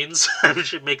migraines,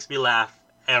 which it makes me laugh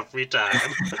every time.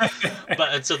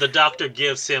 And so the doctor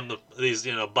gives him these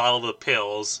bottle of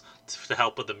pills to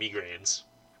help with the migraines.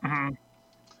 Mm-hmm.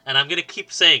 And I'm gonna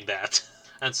keep saying that.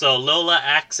 And so Lola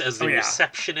acts as the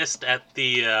receptionist at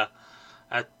the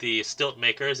stilt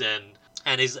makers, and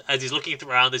as he's looking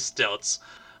around the stilts,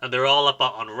 and they're all up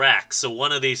on racks. So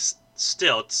one of these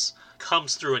stilts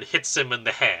comes through and hits him in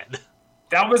the head.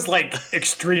 That was like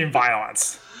extreme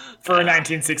violence for a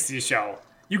 1960s show.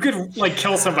 You could like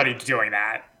kill somebody doing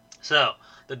that. So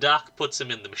the doc puts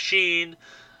him in the machine,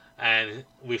 and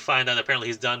we find out apparently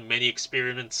he's done many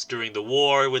experiments during the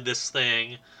war with this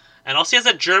thing. And also he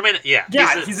has a German... Yeah,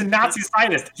 he's a Nazi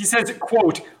scientist. He says,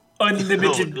 quote,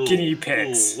 unlimited guinea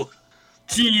pigs.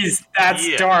 Jeez,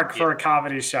 that's dark for a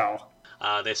comedy show.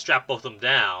 They strap both of them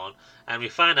down, and we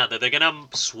find out that they're going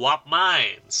to swap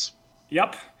minds.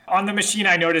 Yep. On the machine,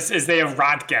 I noticed, is they have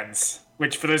Rontgens,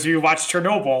 which for those of you who watch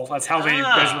Chernobyl, that's how they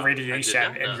measure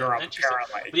radiation in Europe,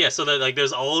 apparently. But yeah, so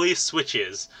there's all these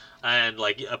switches, and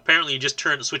apparently you just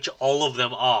switch all of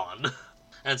them on.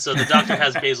 And so the doctor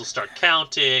has Basil start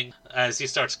counting. As he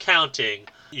starts counting,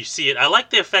 you see it. I like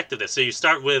the effect of this. So you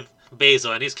start with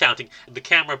Basil, and he's counting. The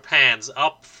camera pans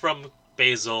up from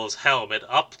Basil's helmet,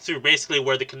 up through basically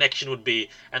where the connection would be,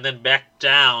 and then back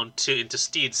down into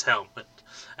Steed's helmet.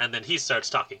 And then he starts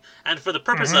talking. And for the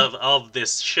purpose of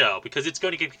this show, because it's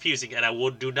going to get confusing, and I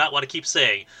do not want to keep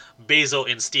saying Basil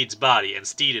in Steed's body, and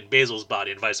Steed in Basil's body,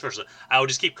 and vice versa, I will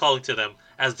just keep calling to them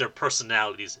as their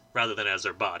personalities rather than as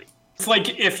their body. It's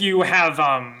like if you have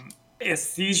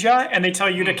anesthesia and they tell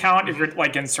you to count if you're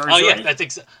like in surgery. Oh yeah, I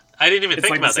think so. I didn't even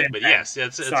think about that, but yes,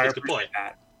 it's a good point.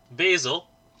 That. Basil,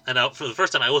 and for the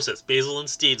first time I will say this, Basil in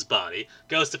Steed's body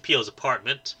goes to Peel's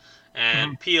apartment,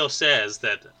 and Peel says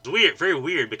that it's very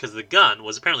weird because the gun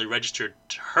was apparently registered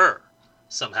to her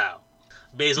somehow.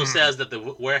 Basil says that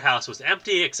the warehouse was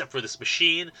empty except for this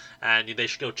machine, and they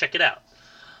should go check it out.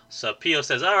 So Pio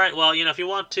says, all right, well, if you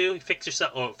want to, fix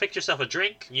yourself a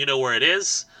drink. You know where it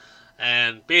is.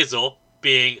 And Basil,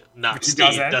 being not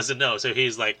Steve, doesn't know. So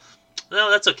he's like,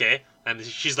 no, that's okay. And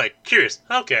she's like, curious.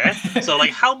 Okay. So,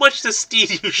 how much does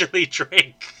Steve usually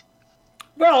drink?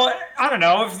 Well, I don't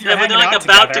know. If you're but they're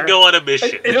about to go on a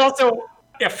mission. It also,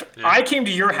 if I came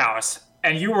to your house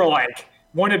and you were like,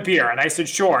 want a beer? And I said,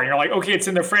 sure. And you're like, okay, it's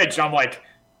in the fridge. And I'm like,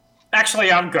 actually,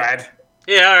 I'm good.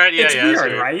 Yeah, all right. Yeah, it's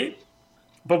weird, right?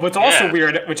 But what's also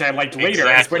weird, which I liked later,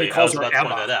 is when he calls her Emma.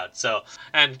 That out. So,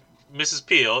 and Mrs.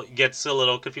 Peel gets a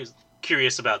little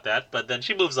curious about that, but then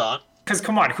she moves on. Because,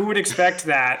 come on, who would expect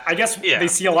that? I guess they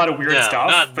see a lot of weird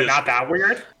stuff, but not that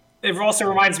weird. It also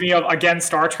reminds me of, again,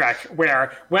 Star Trek,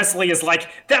 where Wesley is like,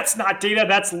 that's not Data,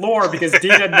 that's lore, because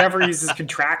Data never uses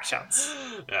contractions.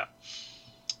 Yeah.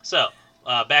 So,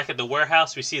 back at the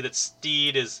warehouse, we see that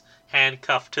Steed is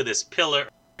handcuffed to this pillar.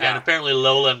 And apparently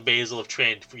Lola and Basil have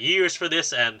trained for years for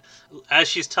this, and as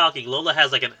she's talking, Lola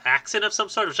has an accent of some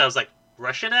sort, which I was like,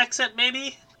 Russian accent,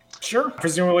 maybe? Sure.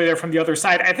 Presumably they're from the other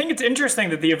side. I think it's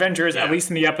interesting that the Avengers, at least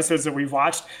in the episodes that we've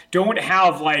watched, don't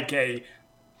have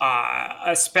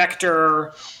a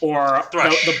Spectre or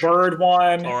the Bird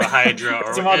one. Or a Hydra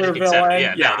or some other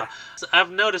villain. No. So I've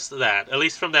noticed that, at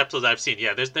least from the episodes I've seen.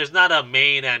 Yeah, there's not a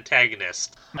main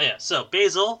antagonist. So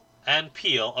Basil and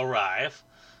Peel arrive,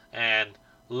 and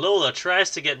Lola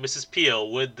tries to get Mrs. Peel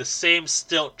with the same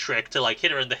stilt trick to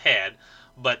hit her in the head,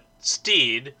 but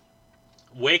Steed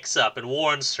wakes up and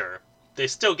warns her they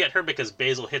still get her because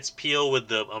Basil hits Peel with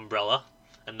the umbrella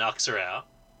and knocks her out.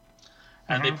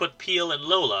 And they put Peel and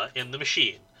Lola in the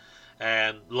machine.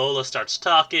 And Lola starts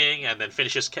talking and then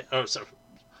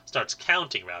starts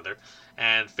counting, rather,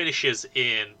 and finishes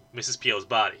in Mrs. Peel's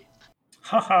body.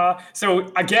 Haha.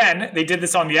 So, again, they did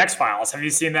this on The X-Files. Have you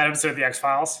seen that episode of The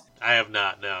X-Files? I have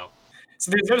not, no. So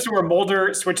there's an episode where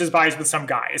Mulder switches bodies with some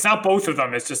guy. It's not both of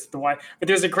them. It's just the one. But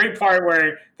there's a great part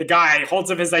where the guy holds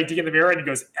up his ID in the mirror and he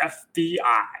goes, FBI.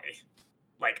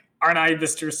 Like, aren't I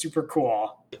Mr. Super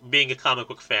Cool? Being a comic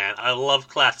book fan, I love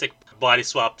classic body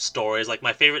swap stories. Like,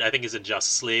 my favorite, I think, is in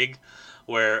Justice League,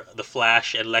 where the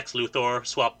Flash and Lex Luthor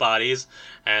swap bodies,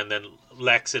 and then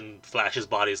Lex and Flash's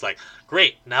body is like,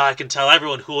 great, now I can tell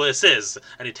everyone who this is.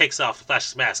 And he takes off the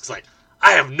Flash's mask. It's like,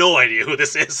 I have no idea who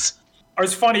this is.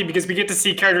 It's funny because we get to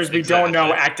see characters we don't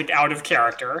know acting out of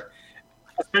character.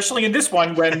 Especially in this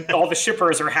one when all the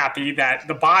shippers are happy that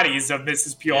the bodies of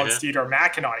Mrs. Peel and Steed are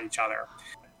macking on each other.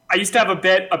 I used to have a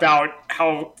bit about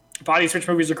how body switch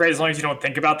movies are great as long as you don't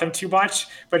think about them too much.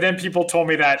 But then people told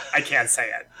me that I can't say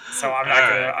it. So I'm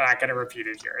not gonna repeat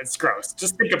it here. It's gross.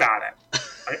 Just think about it.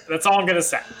 That's all I'm gonna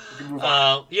say. You can move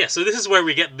on. So this is where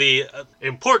we get the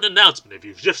important announcement if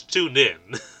you've just tuned in.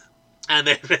 And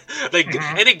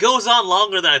and it goes on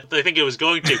longer than I think it was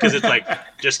going to, because it's like,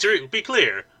 just to be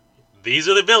clear, these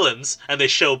are the villains, and they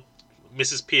show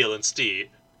Mrs. Peel and Steve,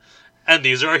 and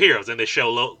these are our heroes, and they show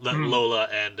Lola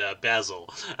and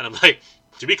Basil, and I'm like,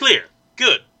 to be clear,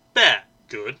 good, bad,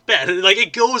 and, like,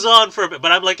 it goes on for a bit,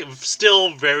 but I'm like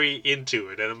still very into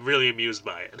it, and I'm really amused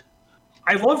by it.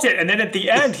 I loved it, and then at the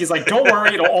end, he's like, don't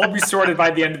worry, it'll all be sorted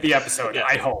by the end of the episode,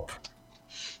 I hope.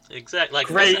 Exactly. Like,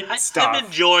 great stuff. I'm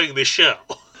enjoying the show.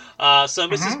 So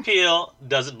Mrs. Peel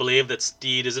doesn't believe that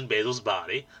Steed is in Basil's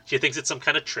body. She thinks it's some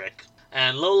kind of trick.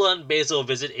 And Lola and Basil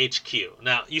visit HQ.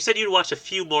 Now, you said you'd watch a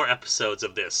few more episodes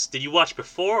of this. Did you watch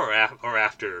before or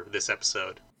after this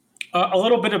episode? A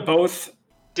little bit of both.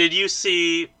 Did you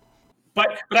see...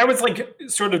 But I was like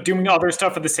sort of doing other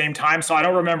stuff at the same time, so I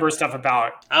don't remember stuff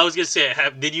about... I was going to say,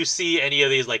 did you see any of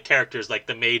these like characters like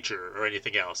the Major or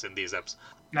anything else in these episodes?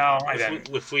 No, I didn't.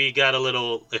 If we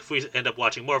end up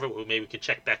watching more of it, maybe we can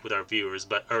check back with our viewers,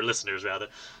 or listeners rather,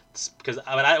 because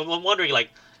I'm wondering,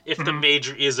 like, if the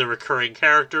Major is a recurring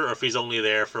character, or if he's only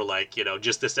there for, like,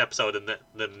 just this episode and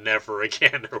then never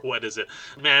again, or what is it?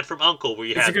 Man from U.N.C.L.E., where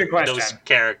you have those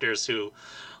characters who,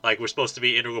 like, were supposed to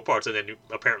be integral parts and then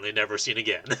apparently never seen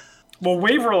again. Well,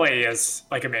 Waverly is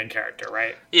like a main character,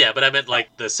 right? Yeah, but I meant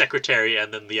like the secretary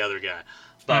and then the other guy.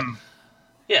 But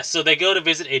yeah, so they go to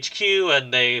visit HQ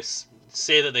and they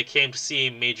say that they came to see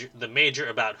the Major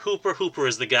about Hooper. Hooper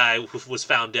is the guy who was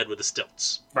found dead with the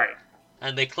stilts. Right.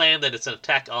 And they claim that it's an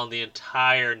attack on the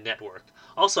entire network.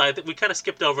 Also, I think we kind of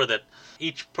skipped over that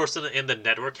each person in the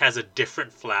network has a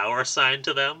different flower assigned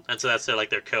to them, and so that's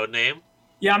their code name.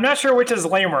 Yeah, I'm not sure which is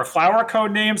lamer, flower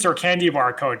code names or candy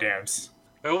bar code names.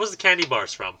 Where was the candy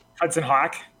bars from? Hudson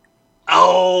Hawk.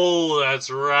 Oh,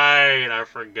 that's right. I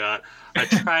forgot. I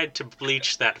tried to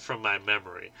bleach that from my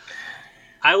memory.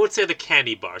 I would say the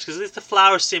candy bars, because at least the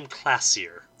flowers seem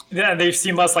classier. Yeah, they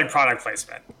seem less like product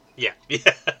placement. Yeah.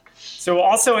 So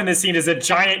also in this scene is a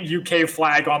giant UK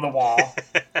flag on the wall.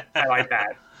 I like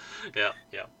that. Yeah.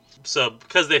 So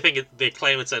because they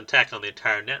claim it's an attack on the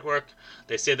entire network,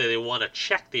 they say that they want to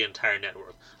check the entire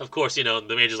network. Of course, the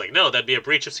Major's like, no, that'd be a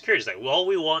breach of security. It's like, well, all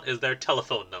we want is their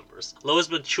telephone numbers. Lola's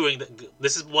been chewing...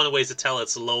 This is one of the ways to tell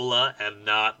it's Lola and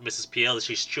not Mrs. Peel.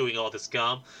 She's chewing all this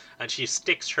gum, and she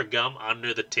sticks her gum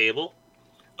under the table.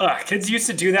 Ugh, kids used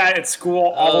to do that at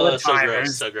school all the time.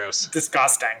 So gross.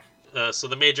 Disgusting. So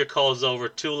the Major calls over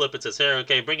Tulip and says, hey,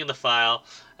 okay, bring in the file.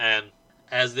 And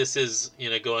as this is,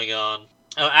 going on,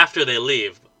 after they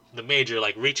leave, the Major,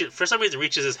 for some reason,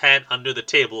 reaches his hand under the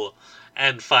table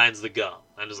and finds the gum.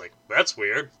 And is like, that's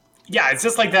weird. Yeah, it's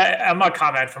just like that Emma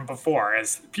comment from before,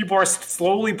 is people are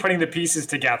slowly putting the pieces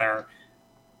together,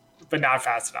 but not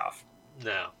fast enough.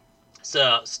 No.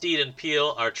 So Steed and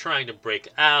Peel are trying to break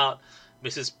out.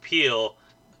 Mrs. Peel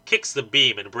kicks the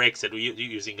beam and breaks it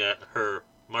using her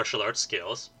martial arts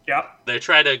skills. Yep. They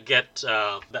try to get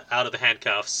out of the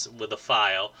handcuffs with a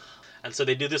file. And so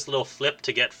they do this little flip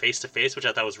to get face-to-face, which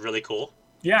I thought was really cool.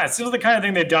 Yeah, it's still the kind of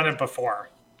thing they've done it before.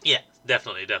 Yeah,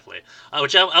 definitely.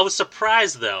 Which I was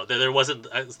surprised, though, that there wasn't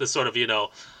this sort of,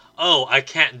 oh, I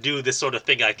can't do this sort of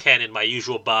thing I can in my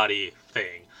usual body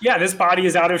thing. Yeah, this body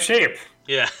is out of shape.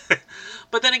 Yeah.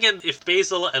 But then again, if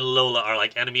Basil and Lola are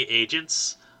like enemy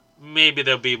agents, maybe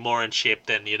they'll be more in shape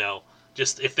than,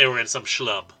 just if they were in some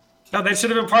schlub. No, that should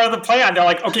have been part of the plan. They're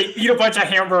like, okay, eat a bunch of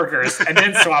hamburgers and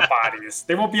then swap bodies.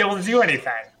 They won't be able to do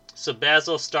anything. So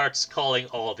Basil starts calling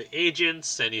all the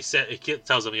agents, and he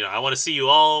tells them, I want to see you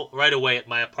all right away at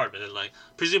my apartment, and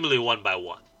presumably one by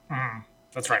one.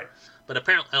 That's right. But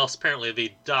apparently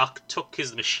the Doc took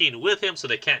his machine with him, so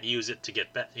they can't use it to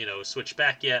get back, switch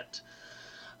back yet.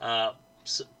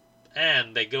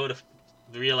 And they go to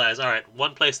realize, all right,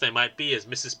 one place they might be is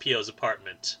Mrs. Pio's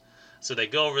apartment. So they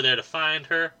go over there to find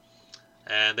her,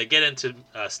 and they get into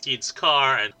Steed's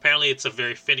car, and apparently it's a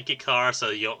very finicky car,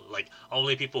 so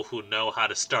only people who know how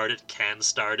to start it can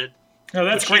start it. No,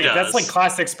 that's great. That's like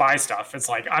classic spy stuff. It's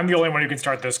like, I'm the only one who can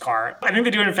start this car. I think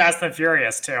they do it in Fast and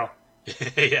Furious, too.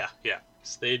 yeah.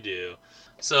 Yes, they do.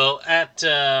 So I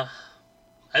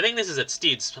think this is at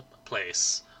Steed's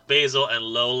place. Basil and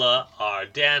Lola are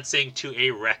dancing to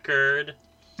a record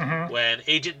when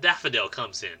Agent Daffodil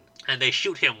comes in, and they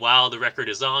shoot him while the record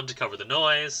is on to cover the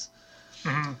noise.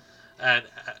 And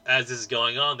as this is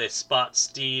going on, they spot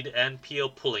Steed and Peel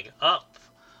pulling up,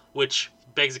 which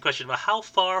begs the question about how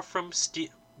far from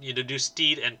do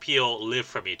Steed and Peel live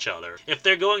from each other? If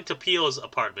they're going to Peel's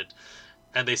apartment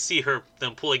and they see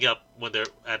them pulling up when they're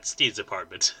at Steed's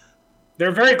apartment.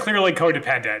 They're very clearly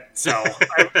codependent, so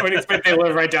I would expect they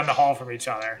live right down the hall from each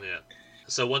other. Yeah.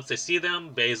 So once they see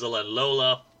them, Basil and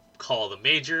Lola call the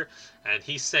Major, and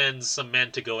he sends some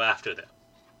men to go after them.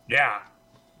 Yeah.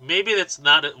 Maybe that's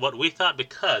not what we thought,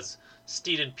 because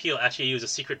Steed and Peel actually use a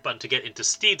secret button to get into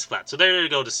Steed's flat. So they're going to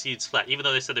go to Steed's flat, even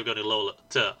though they said they were going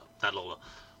not Lola.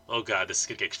 Oh god, this is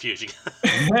going to get confusing.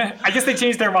 I guess they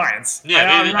changed their minds.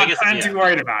 Yeah, I'm not too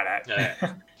worried about it.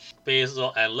 Yeah.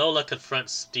 Basil and Lola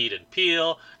confront Steed and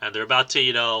Peel, and they're about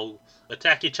to,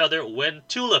 attack each other when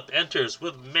Tulip enters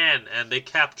with men, and they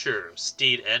capture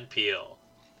Steed and Peel.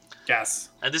 Yes.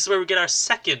 And this is where we get our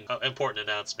second important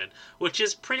announcement, which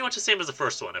is pretty much the same as the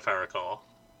first one, if I recall.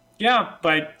 Yeah,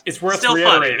 but it's worth Still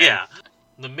reiterating. Funny, yeah.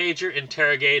 The Major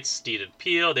interrogates Steed and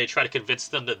Peel. They try to convince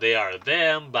them that they are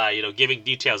them by, giving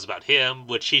details about him,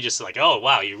 which he just like, oh,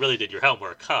 wow, you really did your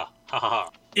homework, huh? Ha ha ha.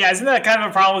 Yeah, isn't that kind of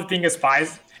a problem with being a spy?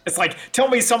 It's like, tell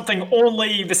me something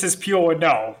only Mrs. Peel would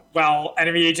know. Well,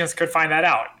 enemy agents could find that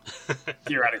out,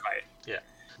 theoretically. Yeah.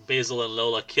 Basil and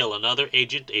Lola kill another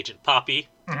agent, Agent Poppy.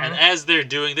 And as they're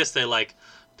doing this, they,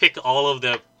 pick all of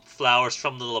the flowers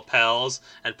from the lapels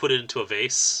and put it into a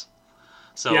vase.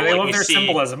 So, yeah, they love their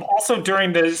symbolism. Also,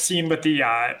 during the scene with the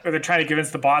where they're trying to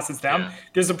convince the boss it's them,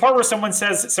 there's a part where someone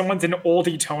says someone's an old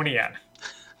Etonian.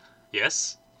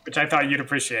 Yes. Which I thought you'd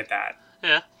appreciate that.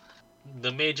 Yeah.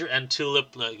 The Major and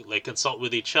Tulip consult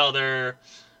with each other,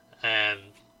 and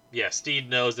Steed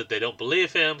knows that they don't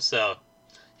believe him, so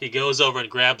he goes over and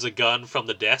grabs a gun from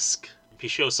the desk. He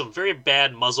shows some very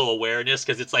bad muzzle awareness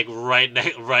because it's right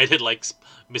at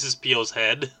Mrs. Peel's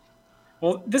head.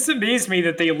 Well, this amazed me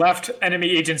that they left enemy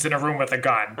agents in a room with a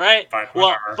gun. Right. But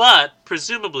but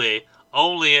presumably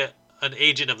only an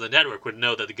agent of the network would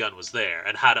know that the gun was there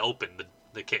and how to open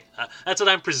the case. That's what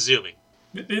I'm presuming.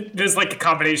 There's a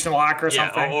combination lock or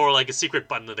something. Or a secret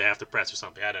button that they have to press or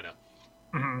something. I don't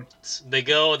know. They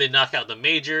go, they knock out the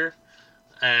Major,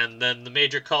 and then the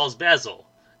Major calls Basil,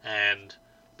 and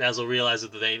Basil realizes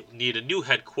that they need a new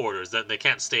headquarters, that they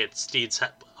can't stay at Steed's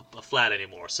flat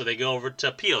anymore, so they go over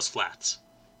to Peel's flat.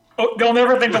 Oh, they'll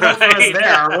never think to look for us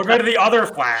there. We'll go to the other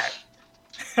flat.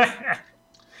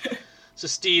 So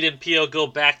Steed and Peel go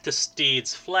back to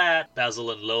Steed's flat.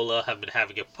 Basil and Lola have been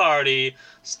having a party.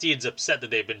 Steed's upset that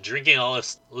they've been drinking all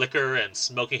this liquor and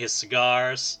smoking his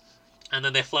cigars. And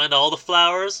then they find all the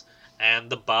flowers and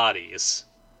the bodies.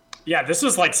 Yeah, this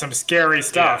was some scary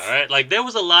stuff. Yeah, right? There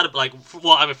was a lot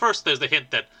of, first there's the hint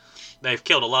that they've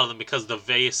killed a lot of them because the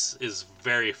vase is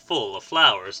very full of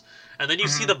flowers. And then you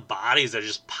see the bodies that are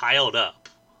just piled up.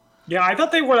 Yeah, I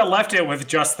thought they would have left it with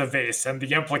just the vase and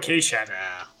the implication.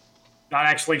 Yeah. Not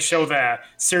actually show the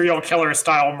serial killer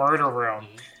style murder room.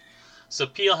 So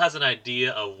Peel has an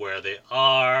idea of where they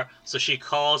are, so she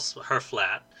calls her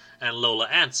flat, and Lola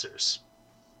answers.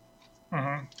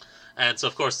 And so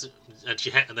of course, so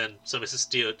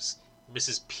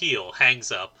Mrs. Peel hangs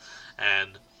up,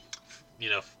 and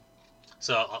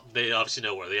so they obviously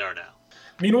know where they are now.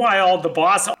 Meanwhile, the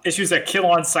boss issues a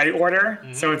kill-on-sight order,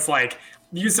 so it's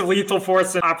use of lethal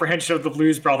force and apprehension of the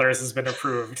Blues Brothers has been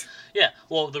approved. Yeah,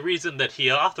 well, the reason that he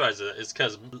authorizes it is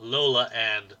because Lola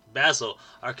and Basil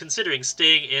are considering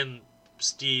staying in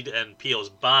Steed and Peel's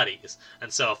bodies.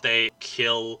 And so if they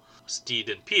kill Steed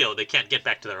and Peel, they can't get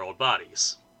back to their old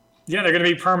bodies. Yeah, they're going to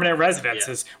be permanent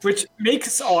residences, which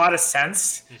makes a lot of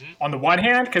sense on the one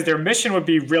hand, because their mission would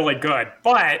be really good.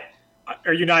 But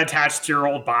are you not attached to your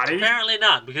old body? Apparently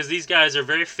not, because these guys are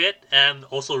very fit and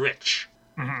also rich.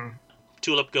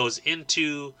 Tulip goes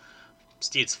into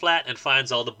Steed's flat and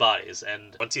finds all the bodies.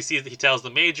 And once he sees it, he tells the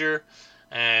Major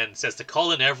and says to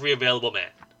call in every available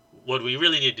man. What we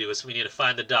really need to do is we need to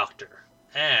find the doctor.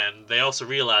 And they also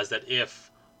realize that if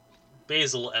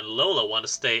Basil and Lola want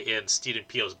to stay in Steed and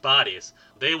Peel's bodies,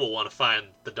 they will want to find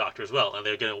the doctor as well, and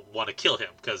they're going to want to kill him,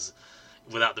 because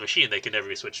without the machine, they can never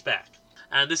be switched back.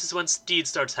 And this is when Steed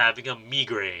starts having a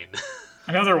migraine.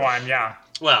 Another one, yeah.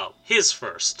 Well, his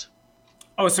first.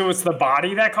 Oh, so it's the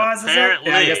body that causes Apparently,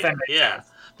 it? Yeah, I guess that makes sense.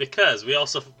 Because we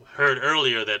also heard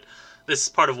earlier that this is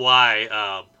part of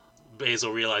why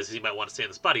Basil realizes he might want to stay in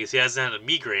this body, because he hasn't had a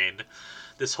migraine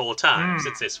this whole time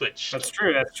since they switched. That's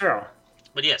true.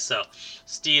 But yes, so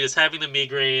Steed is having the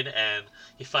migraine, and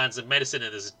he finds the medicine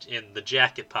in the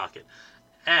jacket pocket,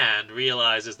 and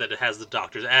realizes that it has the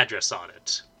doctor's address on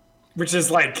it. Which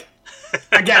is like,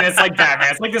 again, it's like Batman.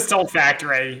 It's like the Stealth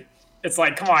Factory. It's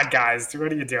like, come on, guys,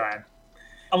 what are you doing?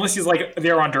 Unless he's like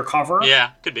there undercover.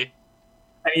 Yeah, could be.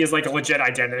 And he has like a legit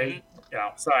identity,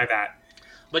 something like that.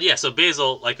 But yeah, so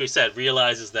Basil, like we said,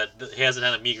 realizes that he hasn't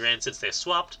had a migraine since they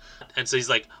swapped, and so he's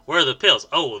like, "Where are the pills?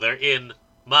 Oh, they're in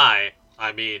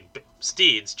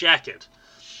Steed's jacket."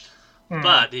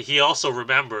 But he also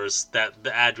remembers that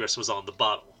the address was on the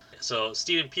bottle. So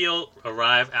Steed and Peel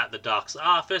arrive at the doc's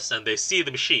office, and they see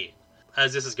the machine.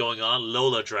 As this is going on,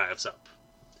 Lola drives up.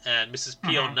 And Mrs.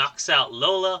 Peel knocks out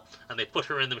Lola, and they put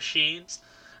her in the machines.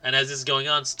 And as this is going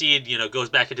on, Steed, goes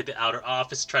back into the outer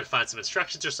office to try to find some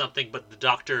instructions or something, but the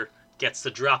doctor gets the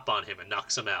drop on him and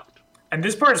knocks him out. And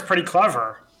this part is pretty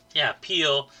clever. Yeah,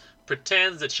 Peel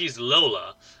pretends that she's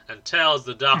Lola and tells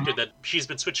the doctor that she's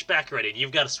been switched back already, and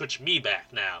you've got to switch me back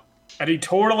now. And he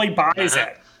totally buys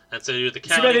it. And so they do the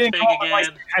counting thing again. Like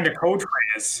kind of code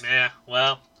phrase. Yeah,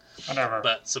 well, whatever.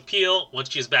 But so Peel, once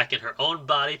she's back in her own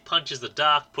body, punches the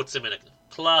doc, puts him in a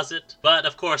closet. But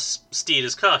of course, Steed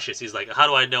is cautious. He's like, "How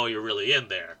do I know you're really in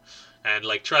there?" And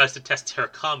tries to test her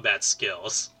combat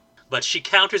skills. But she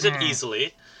counters it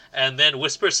easily, and then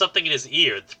whispers something in his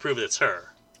ear to prove it's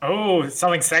her. Oh,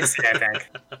 something sexy, I think.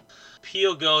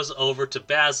 Peel goes over to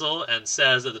Basil and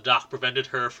says that the doc prevented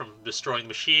her from destroying the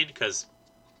machine because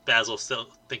Basil still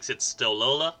thinks it's still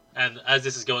Lola. And as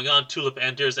this is going on, Tulip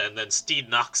enters, and then Steed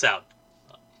knocks out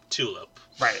Tulip.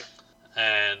 Right.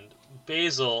 And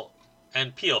Basil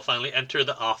and Peel finally enter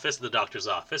the doctor's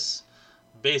office.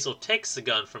 Basil takes the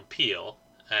gun from Peel,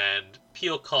 and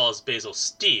Peel calls Basil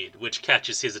Steed, which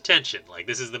catches his attention.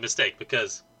 This is the mistake,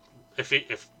 because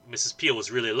if Mrs. Peel was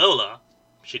really Lola,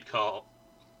 she'd call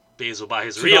Basil by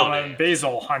his real name.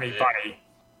 Basil, honey bunny.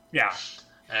 Yeah.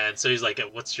 And so he's like,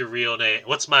 "What's your real name?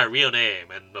 What's my real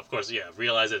name?" And of course,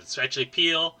 realize that it's actually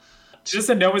Peel. She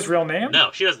doesn't know his real name?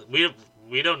 No, she doesn't.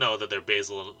 We don't know that they're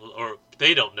Basil, or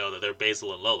they don't know that they're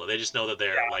Basil and Lola. They just know that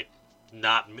they're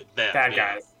not them. Bad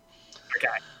guys. Okay.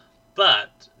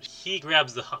 But he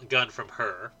grabs the gun from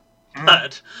her.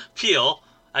 But Peel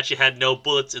actually had no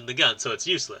bullets in the gun, so it's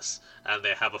useless. And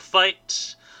they have a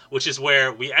fight, which is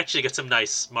where we actually get some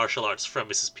nice martial arts from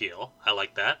Mrs. Peel. I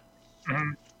like that.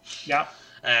 Yeah.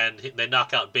 And they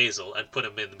knock out Basil and put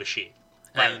him in the machine.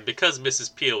 Right. And because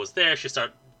Mrs. Peel was there,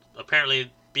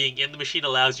 apparently being in the machine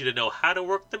allows you to know how to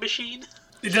work the machine.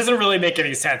 It doesn't really make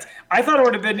any sense. I thought it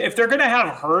would have been, if they're going to have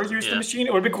her use the machine,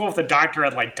 it would have been cool if the doctor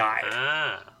had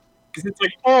died. Because it's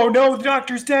like, oh no, the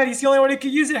doctor's dead. He's the only one who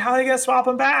could use it. How are they going to swap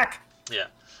him back? Yeah.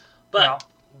 But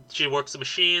she works the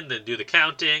machine, then do the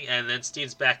counting, and then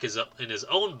Steed's back in his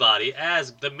own body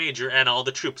as the Major and all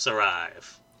the troops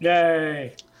arrive.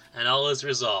 Yay. And all is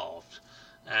resolved.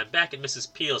 And back at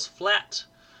Mrs. Peel's flat,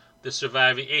 the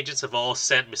surviving agents have all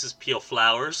sent Mrs. Peel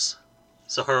flowers.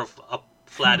 So her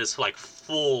flat is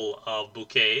full of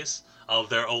bouquets of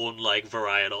their own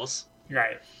varietals.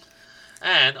 Right.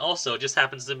 And also, it just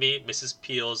happens to be Mrs.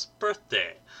 Peel's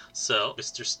birthday. So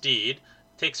Mr. Steed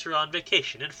takes her on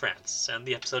vacation in France, and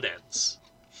the episode ends.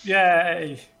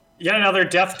 Yay. Yet another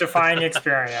death-defying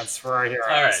experience for our heroes.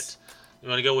 All right. You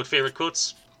want to go with favorite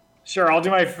quotes? Sure, I'll do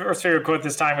my first favorite quote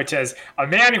this time, which is, "A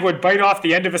man who would bite off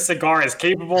the end of a cigar is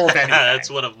capable of anything." That's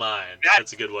one of mine.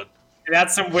 That's a good one.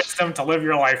 That's some wisdom to live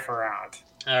your life around.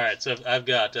 All right, so I've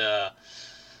got,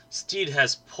 Steed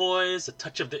has poise, a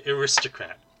touch of the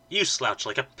aristocrat. You slouch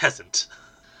like a peasant.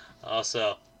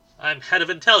 Also, I'm head of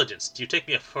intelligence. Do you take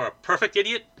me for a perfect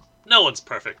idiot? No one's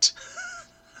perfect.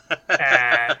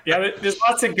 There's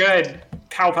lots of good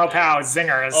pow, pow, pow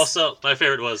zingers. Also, my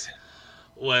favorite was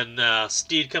when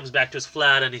Steed comes back to his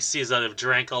flat and he sees that they've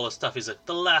drank all the stuff. He's like,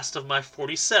 "The last of my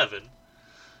 47.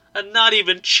 And not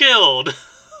even chilled."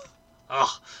 Ugh,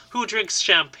 who drinks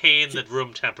champagne at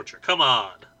room temperature? Come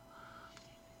on.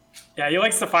 Yeah, he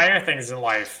likes the finer things in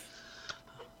life.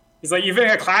 He's like even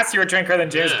a classier drinker than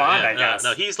James Bond, I no, guess.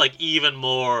 no, he's like even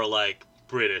more like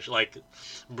British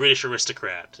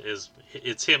aristocrat.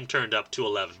 It's him turned up to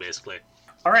 11 basically.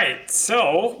 All right,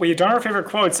 so we've done our favorite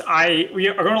quotes. We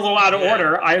are going a little out of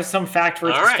order. I have some fact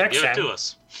versus All right, fiction. give it to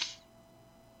us.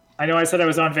 I know I said I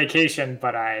was on vacation,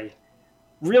 but I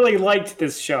really liked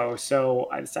this show, so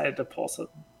I decided to pull some.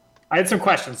 I had some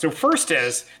questions. So first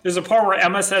is, there's a part where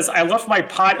Emma says, I left my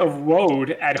pot of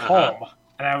woad at home.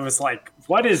 And I was like,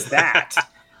 what is that?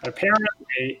 And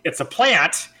apparently, it's a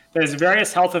plant that has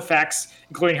various health effects,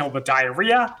 including help with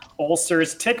diarrhea,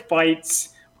 ulcers, tick bites,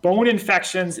 bone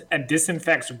infections, and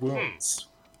disinfects wounds.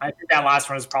 I think that last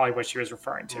one is probably what she was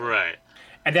referring to. Right.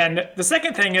 And then the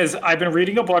second thing is, I've been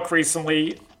reading a book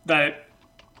recently that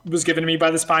was given to me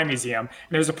by the Spy Museum. And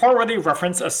there's a part where they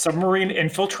reference a submarine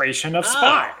infiltration of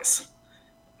spies.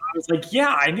 I was like,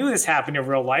 yeah, I knew this happened in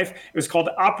real life. It was called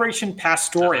Operation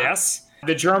Pastorius.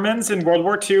 The Germans in World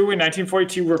War II in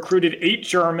 1942 recruited 8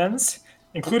 Germans,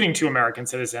 including 2 American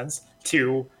citizens,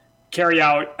 to carry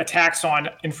out attacks on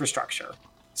infrastructure.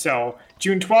 So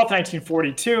June 12th,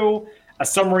 1942, a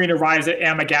submarine arrives at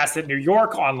Amagassett, New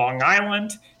York on Long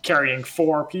Island, carrying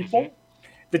 4 people.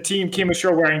 The team came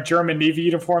ashore wearing German Navy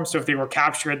uniforms, so if they were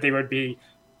captured, they would be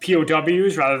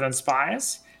POWs rather than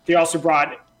spies. They also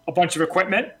brought a bunch of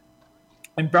equipment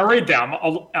and buried them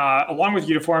along with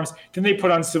uniforms. Then they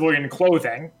put on civilian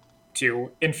clothing to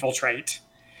infiltrate.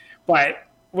 But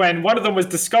when one of them was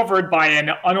discovered by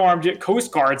an unarmed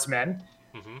Coast Guardsman,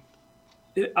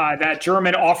 that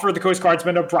German offered the Coast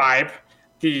Guardsman a bribe.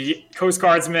 The Coast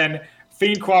Guardsman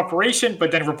feigned cooperation,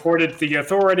 but then reported to the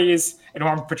authorities. An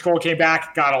armed patrol came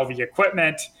back, got all the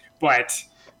equipment, but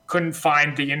couldn't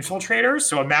find the infiltrators.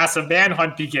 So a massive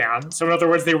manhunt began. So in other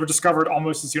words, they were discovered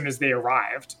almost as soon as they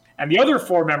arrived. And the other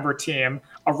 4-member team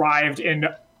arrived in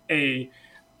a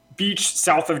beach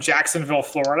south of Jacksonville,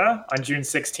 Florida on June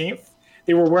 16th.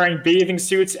 They were wearing bathing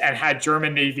suits and had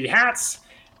German Navy hats.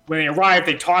 When they arrived,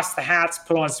 they tossed the hats,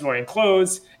 put on civilian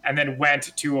clothes, and then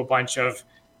went to a bunch of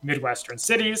Midwestern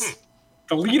cities.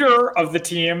 The leader of the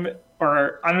team,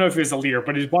 or I don't know if he was a leader,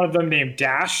 but he's one of them named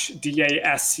Dash,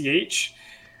 D-A-S-C-H,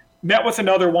 met with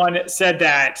another one, said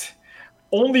that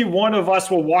only one of us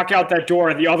will walk out that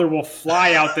door, the other will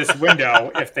fly out this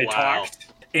window if they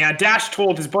talked. And Dash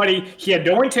told his buddy he had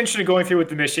no intention of going through with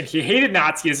the mission. He hated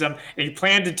Nazism, and he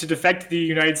planned to defect to the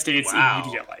United States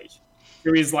immediately.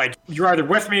 So he's like, you're either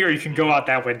with me or you can go out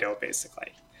that window,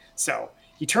 basically. So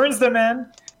he turns them in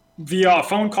via a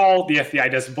phone call. The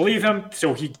FBI doesn't believe him,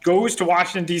 so he goes to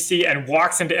Washington, D.C. and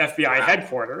walks into FBI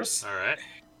headquarters. All right.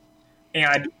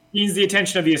 And gains the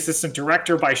attention of the assistant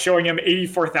director by showing him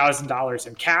 $84,000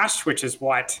 in cash, which is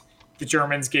what the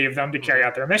Germans gave them to carry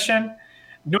out their mission.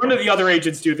 None of the other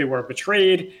agents knew they were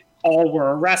betrayed. All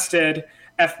were arrested.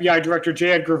 FBI Director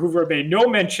J. Edgar Hoover made no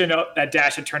mention of that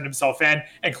Dash had turned himself in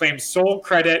and claimed sole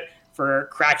credit for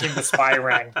cracking the spy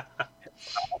ring.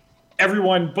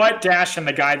 Everyone but Dash and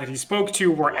the guy that he spoke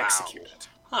to were executed.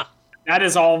 That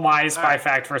is all my spy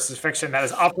fact versus fiction. That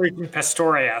is Operation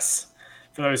Pastorius,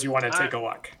 for those who want to take a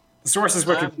look. The source is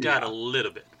Wikipedia. I've got a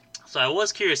little bit. So I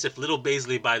was curious if Little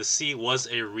Baisley by the Sea was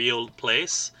a real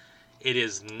place. It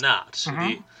is not.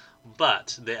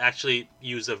 But they actually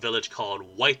use a village called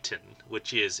Whiten,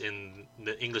 which is in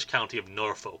the English county of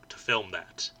Norfolk, to film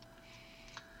that.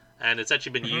 And it's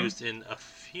actually been used in a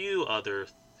few other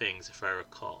things, if I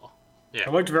recall. Yeah.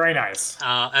 It looked very nice.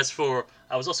 I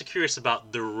was also curious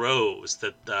about the rose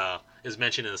that is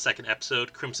mentioned in the second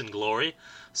episode, Crimson Glory.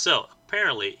 So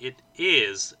apparently it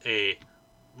is a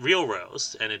real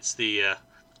rose, and it's the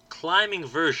climbing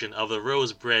version of the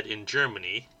rose bred in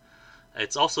Germany.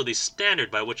 It's also the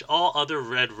standard by which all other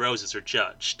red roses are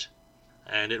judged.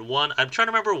 And it won. I'm trying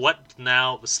to remember what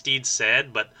now Steed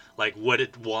said, but like what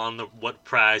it won, what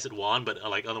prize it won. But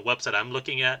like on the website I'm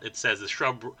looking at, it says the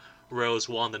shrub rose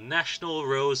won the National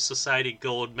Rose Society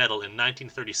Gold Medal in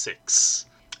 1936,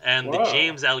 and the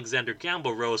James Alexander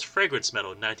Gamble Rose Fragrance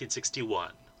Medal in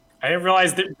 1961. I didn't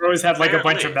realize that Rose had like a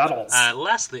bunch of medals.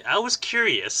 Lastly, I was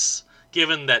curious,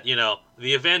 given that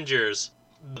the Avengers.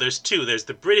 There's 2. There's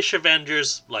the British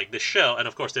Avengers, like the show, and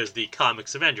of course there's the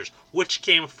comics Avengers. Which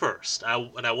came first?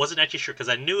 And I wasn't actually sure because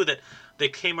I knew that they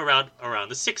came around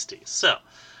the 60s. So,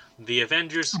 the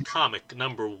Avengers comic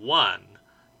number 1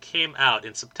 came out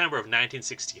in September of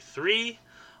 1963,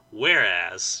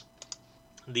 whereas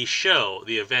the show,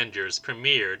 The Avengers,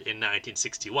 premiered in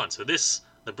 1961. So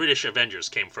the British Avengers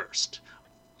came first.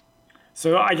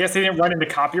 So I guess they didn't run into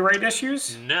copyright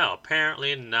issues? No,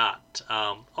 apparently not.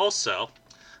 Also,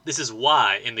 this is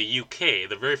why in the UK,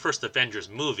 the very first Avengers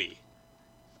movie,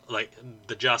 like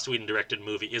the Joss Whedon directed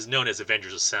movie, is known as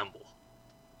Avengers Assemble.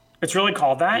 It's really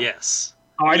called that? Yes.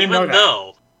 Oh, I didn't know that. Even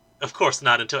though, of course,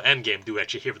 not until Endgame do we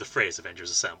actually hear the phrase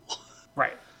Avengers Assemble.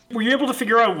 Right. Were you able to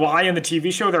figure out why in the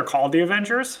TV show they're called the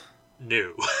Avengers?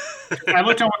 No. I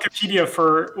looked on Wikipedia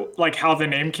for like how the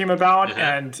name came about,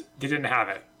 and they didn't have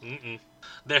it. Mm-mm.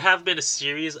 There have been a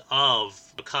series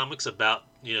of comics about,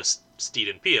 Steed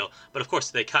and Peel, but of course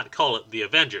they can't call it the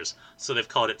Avengers, so they've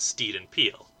called it Steed and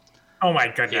Peel. Oh my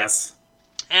goodness.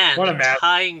 Yeah. What a And mess.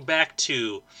 tying back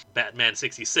to Batman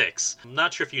 66, I'm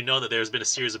not sure if you know that there's been a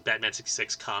series of Batman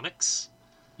 66 comics.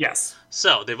 Yes.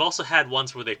 So, they've also had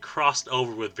ones where they crossed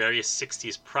over with various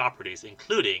 60s properties,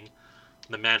 including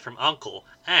The Man from U.N.C.L.E.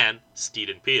 and Steed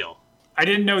and Peel. I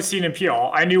didn't know Steed and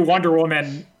Peel. I knew Wonder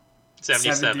Woman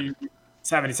 77.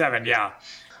 77, yeah.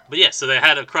 But yeah, so they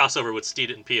had a crossover with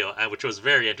Steed and Peel, which was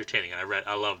very entertaining.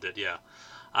 I loved it, yeah.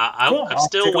 Cool. I'm I'll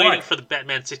still take a waiting look. for the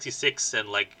Batman 66 and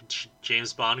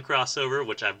James Bond crossover,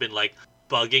 which I've been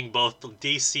bugging both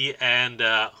DC and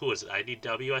who is it?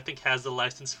 IDW, I think, has the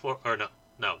license for, or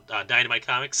no, Dynamite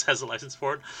Comics has the license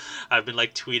for it. I've been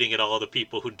tweeting at all the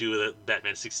people who do the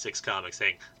Batman 66 comics,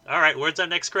 saying, "All right, where's our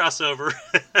next crossover?"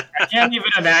 I can't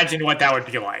even imagine what that would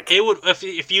be like. It would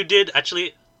if you did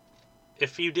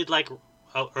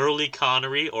early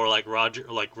Connery or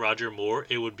Roger Moore,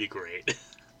 it would be great.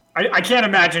 I can't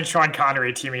imagine Sean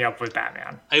Connery teaming up with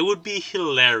Batman. It would be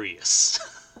hilarious.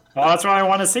 Well, that's why I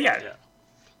want to see it. Yeah.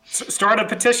 Start a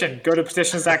petition. Go to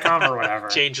petitions.com or whatever.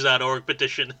 Change.org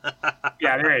petition.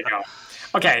 Yeah, there you go.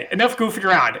 Okay, enough goofing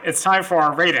around. It's time for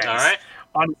our ratings. All right.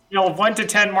 On a scale of 1 to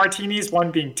 10 martinis,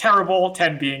 1 being terrible,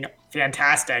 10 being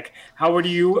fantastic, how would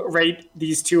you rate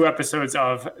these 2 episodes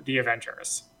of The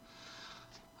Avengers?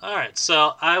 All right,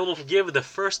 so I will give the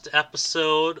first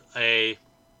episode a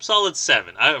solid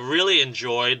 7. I really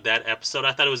enjoyed that episode.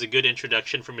 I thought it was a good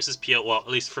introduction for Mrs. Peel. Well, at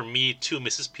least for me to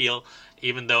Mrs. Peel,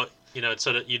 even though it's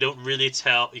sort of you can't really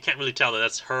tell that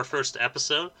that's her first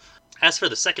episode. As for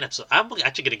the second episode, I'm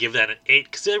actually going to give that an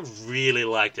 8 because I really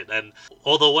liked it. And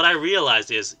although what I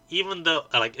realized is, even though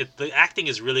the acting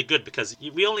is really good because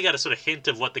we only got a sort of hint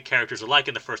of what the characters are like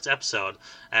in the first episode,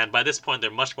 and by this point they're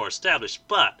much more established.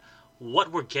 But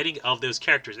what we're getting of those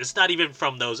characters, it's not even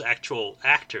from those actual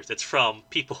actors. It's from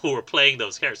people who were playing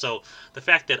those characters. So the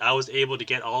fact that I was able to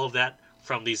get all of that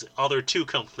from these other 2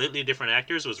 completely different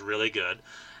actors was really good.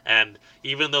 And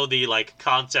even though the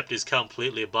concept is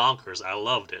completely bonkers, I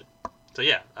loved it. So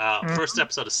yeah, first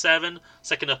episode a 7,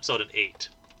 second episode an 8.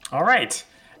 All right.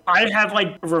 I have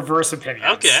reverse opinions.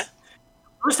 Okay.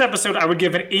 First episode, I would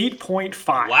give an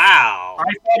 8.5. Wow. I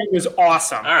thought it was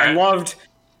awesome. All right. I loved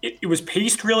it. It was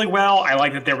paced really well. I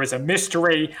liked that there was a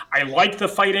mystery. I liked the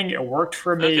fighting. It worked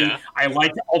for me. Okay. I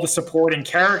liked all the supporting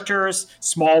characters,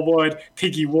 Smallwood,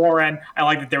 Piggy Warren. I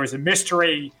liked that there was a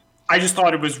mystery. I just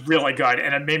thought it was really good,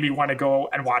 and it made me want to go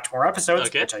and watch more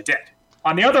episodes, which I did.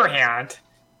 On the other hand,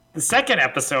 the second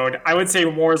episode, I would say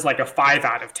more is a 5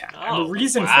 out of 10. And the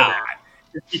reason for that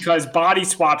is because body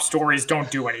swap stories don't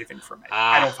do anything for me.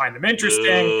 I don't find them interesting.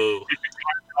 They've been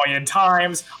done a million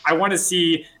times. I want to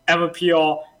see Emma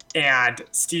Peel and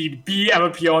Steed be Emma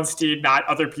Peel and Steed, not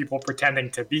other people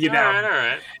pretending to be them. All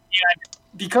right. And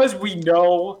because we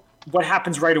know what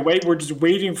happens right away, we're just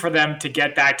waiting for them to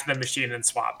get back to the machine and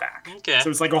swap back. Okay. So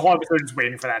it's a whole episode just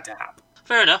waiting for that to happen.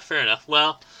 Fair enough.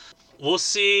 Well, we'll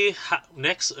see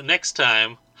next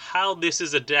time how this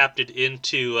is adapted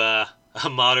into a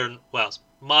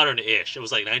modern-ish. It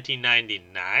was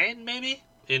 1999, maybe,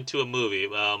 into a movie.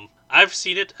 I've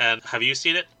seen it, and have you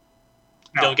seen it?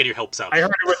 No. Don't get your hopes up. I heard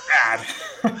it was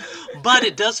bad. But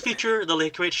it does feature the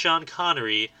late great Sean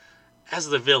Connery as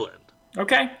the villain.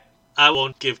 Okay. I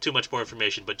won't give too much more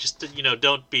information, but just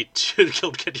don't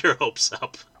get your hopes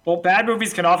up. Well, bad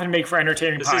movies can often make for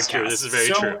entertaining podcasts. This is true. This is very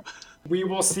true. We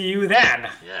will see you then.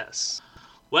 Yes.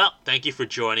 Well, thank you for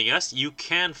joining us. You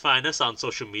can find us on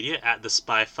social media at the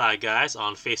Spy-Fi Guys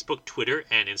on Facebook, Twitter,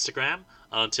 and Instagram.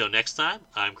 Until next time,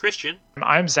 I'm Christian.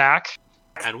 I'm Zach.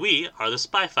 And we are the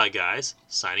Spy-Fi Guys,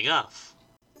 signing off.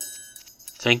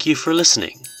 Thank you for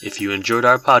listening. If you enjoyed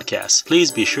our podcast,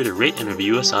 please be sure to rate and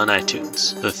review us on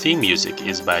iTunes. The theme music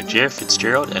is by Jer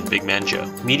Fitzgerald and Big Man Joe.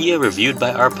 Media reviewed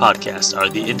by our podcast are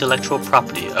the intellectual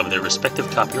property of their respective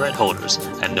copyright holders,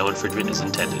 and no infringement is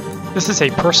intended. This is a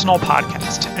personal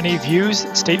podcast. Any views,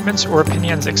 statements, or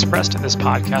opinions expressed in this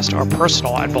podcast are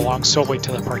personal and belong solely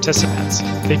to the participants.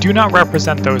 They do not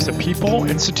represent those of people,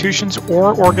 institutions,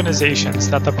 or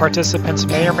organizations that the participants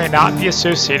may or may not be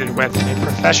associated with in a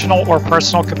professional or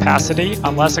personal capacity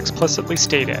unless explicitly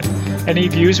stated. Any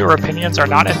views or opinions are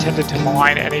not intended to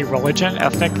malign any religion,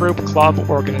 ethnic group, club,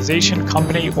 organization,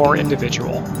 company, or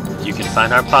individual. You can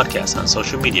find our podcast on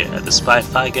social media at the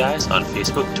Spy-Fi Guys on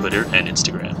Facebook, Twitter, and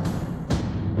Instagram.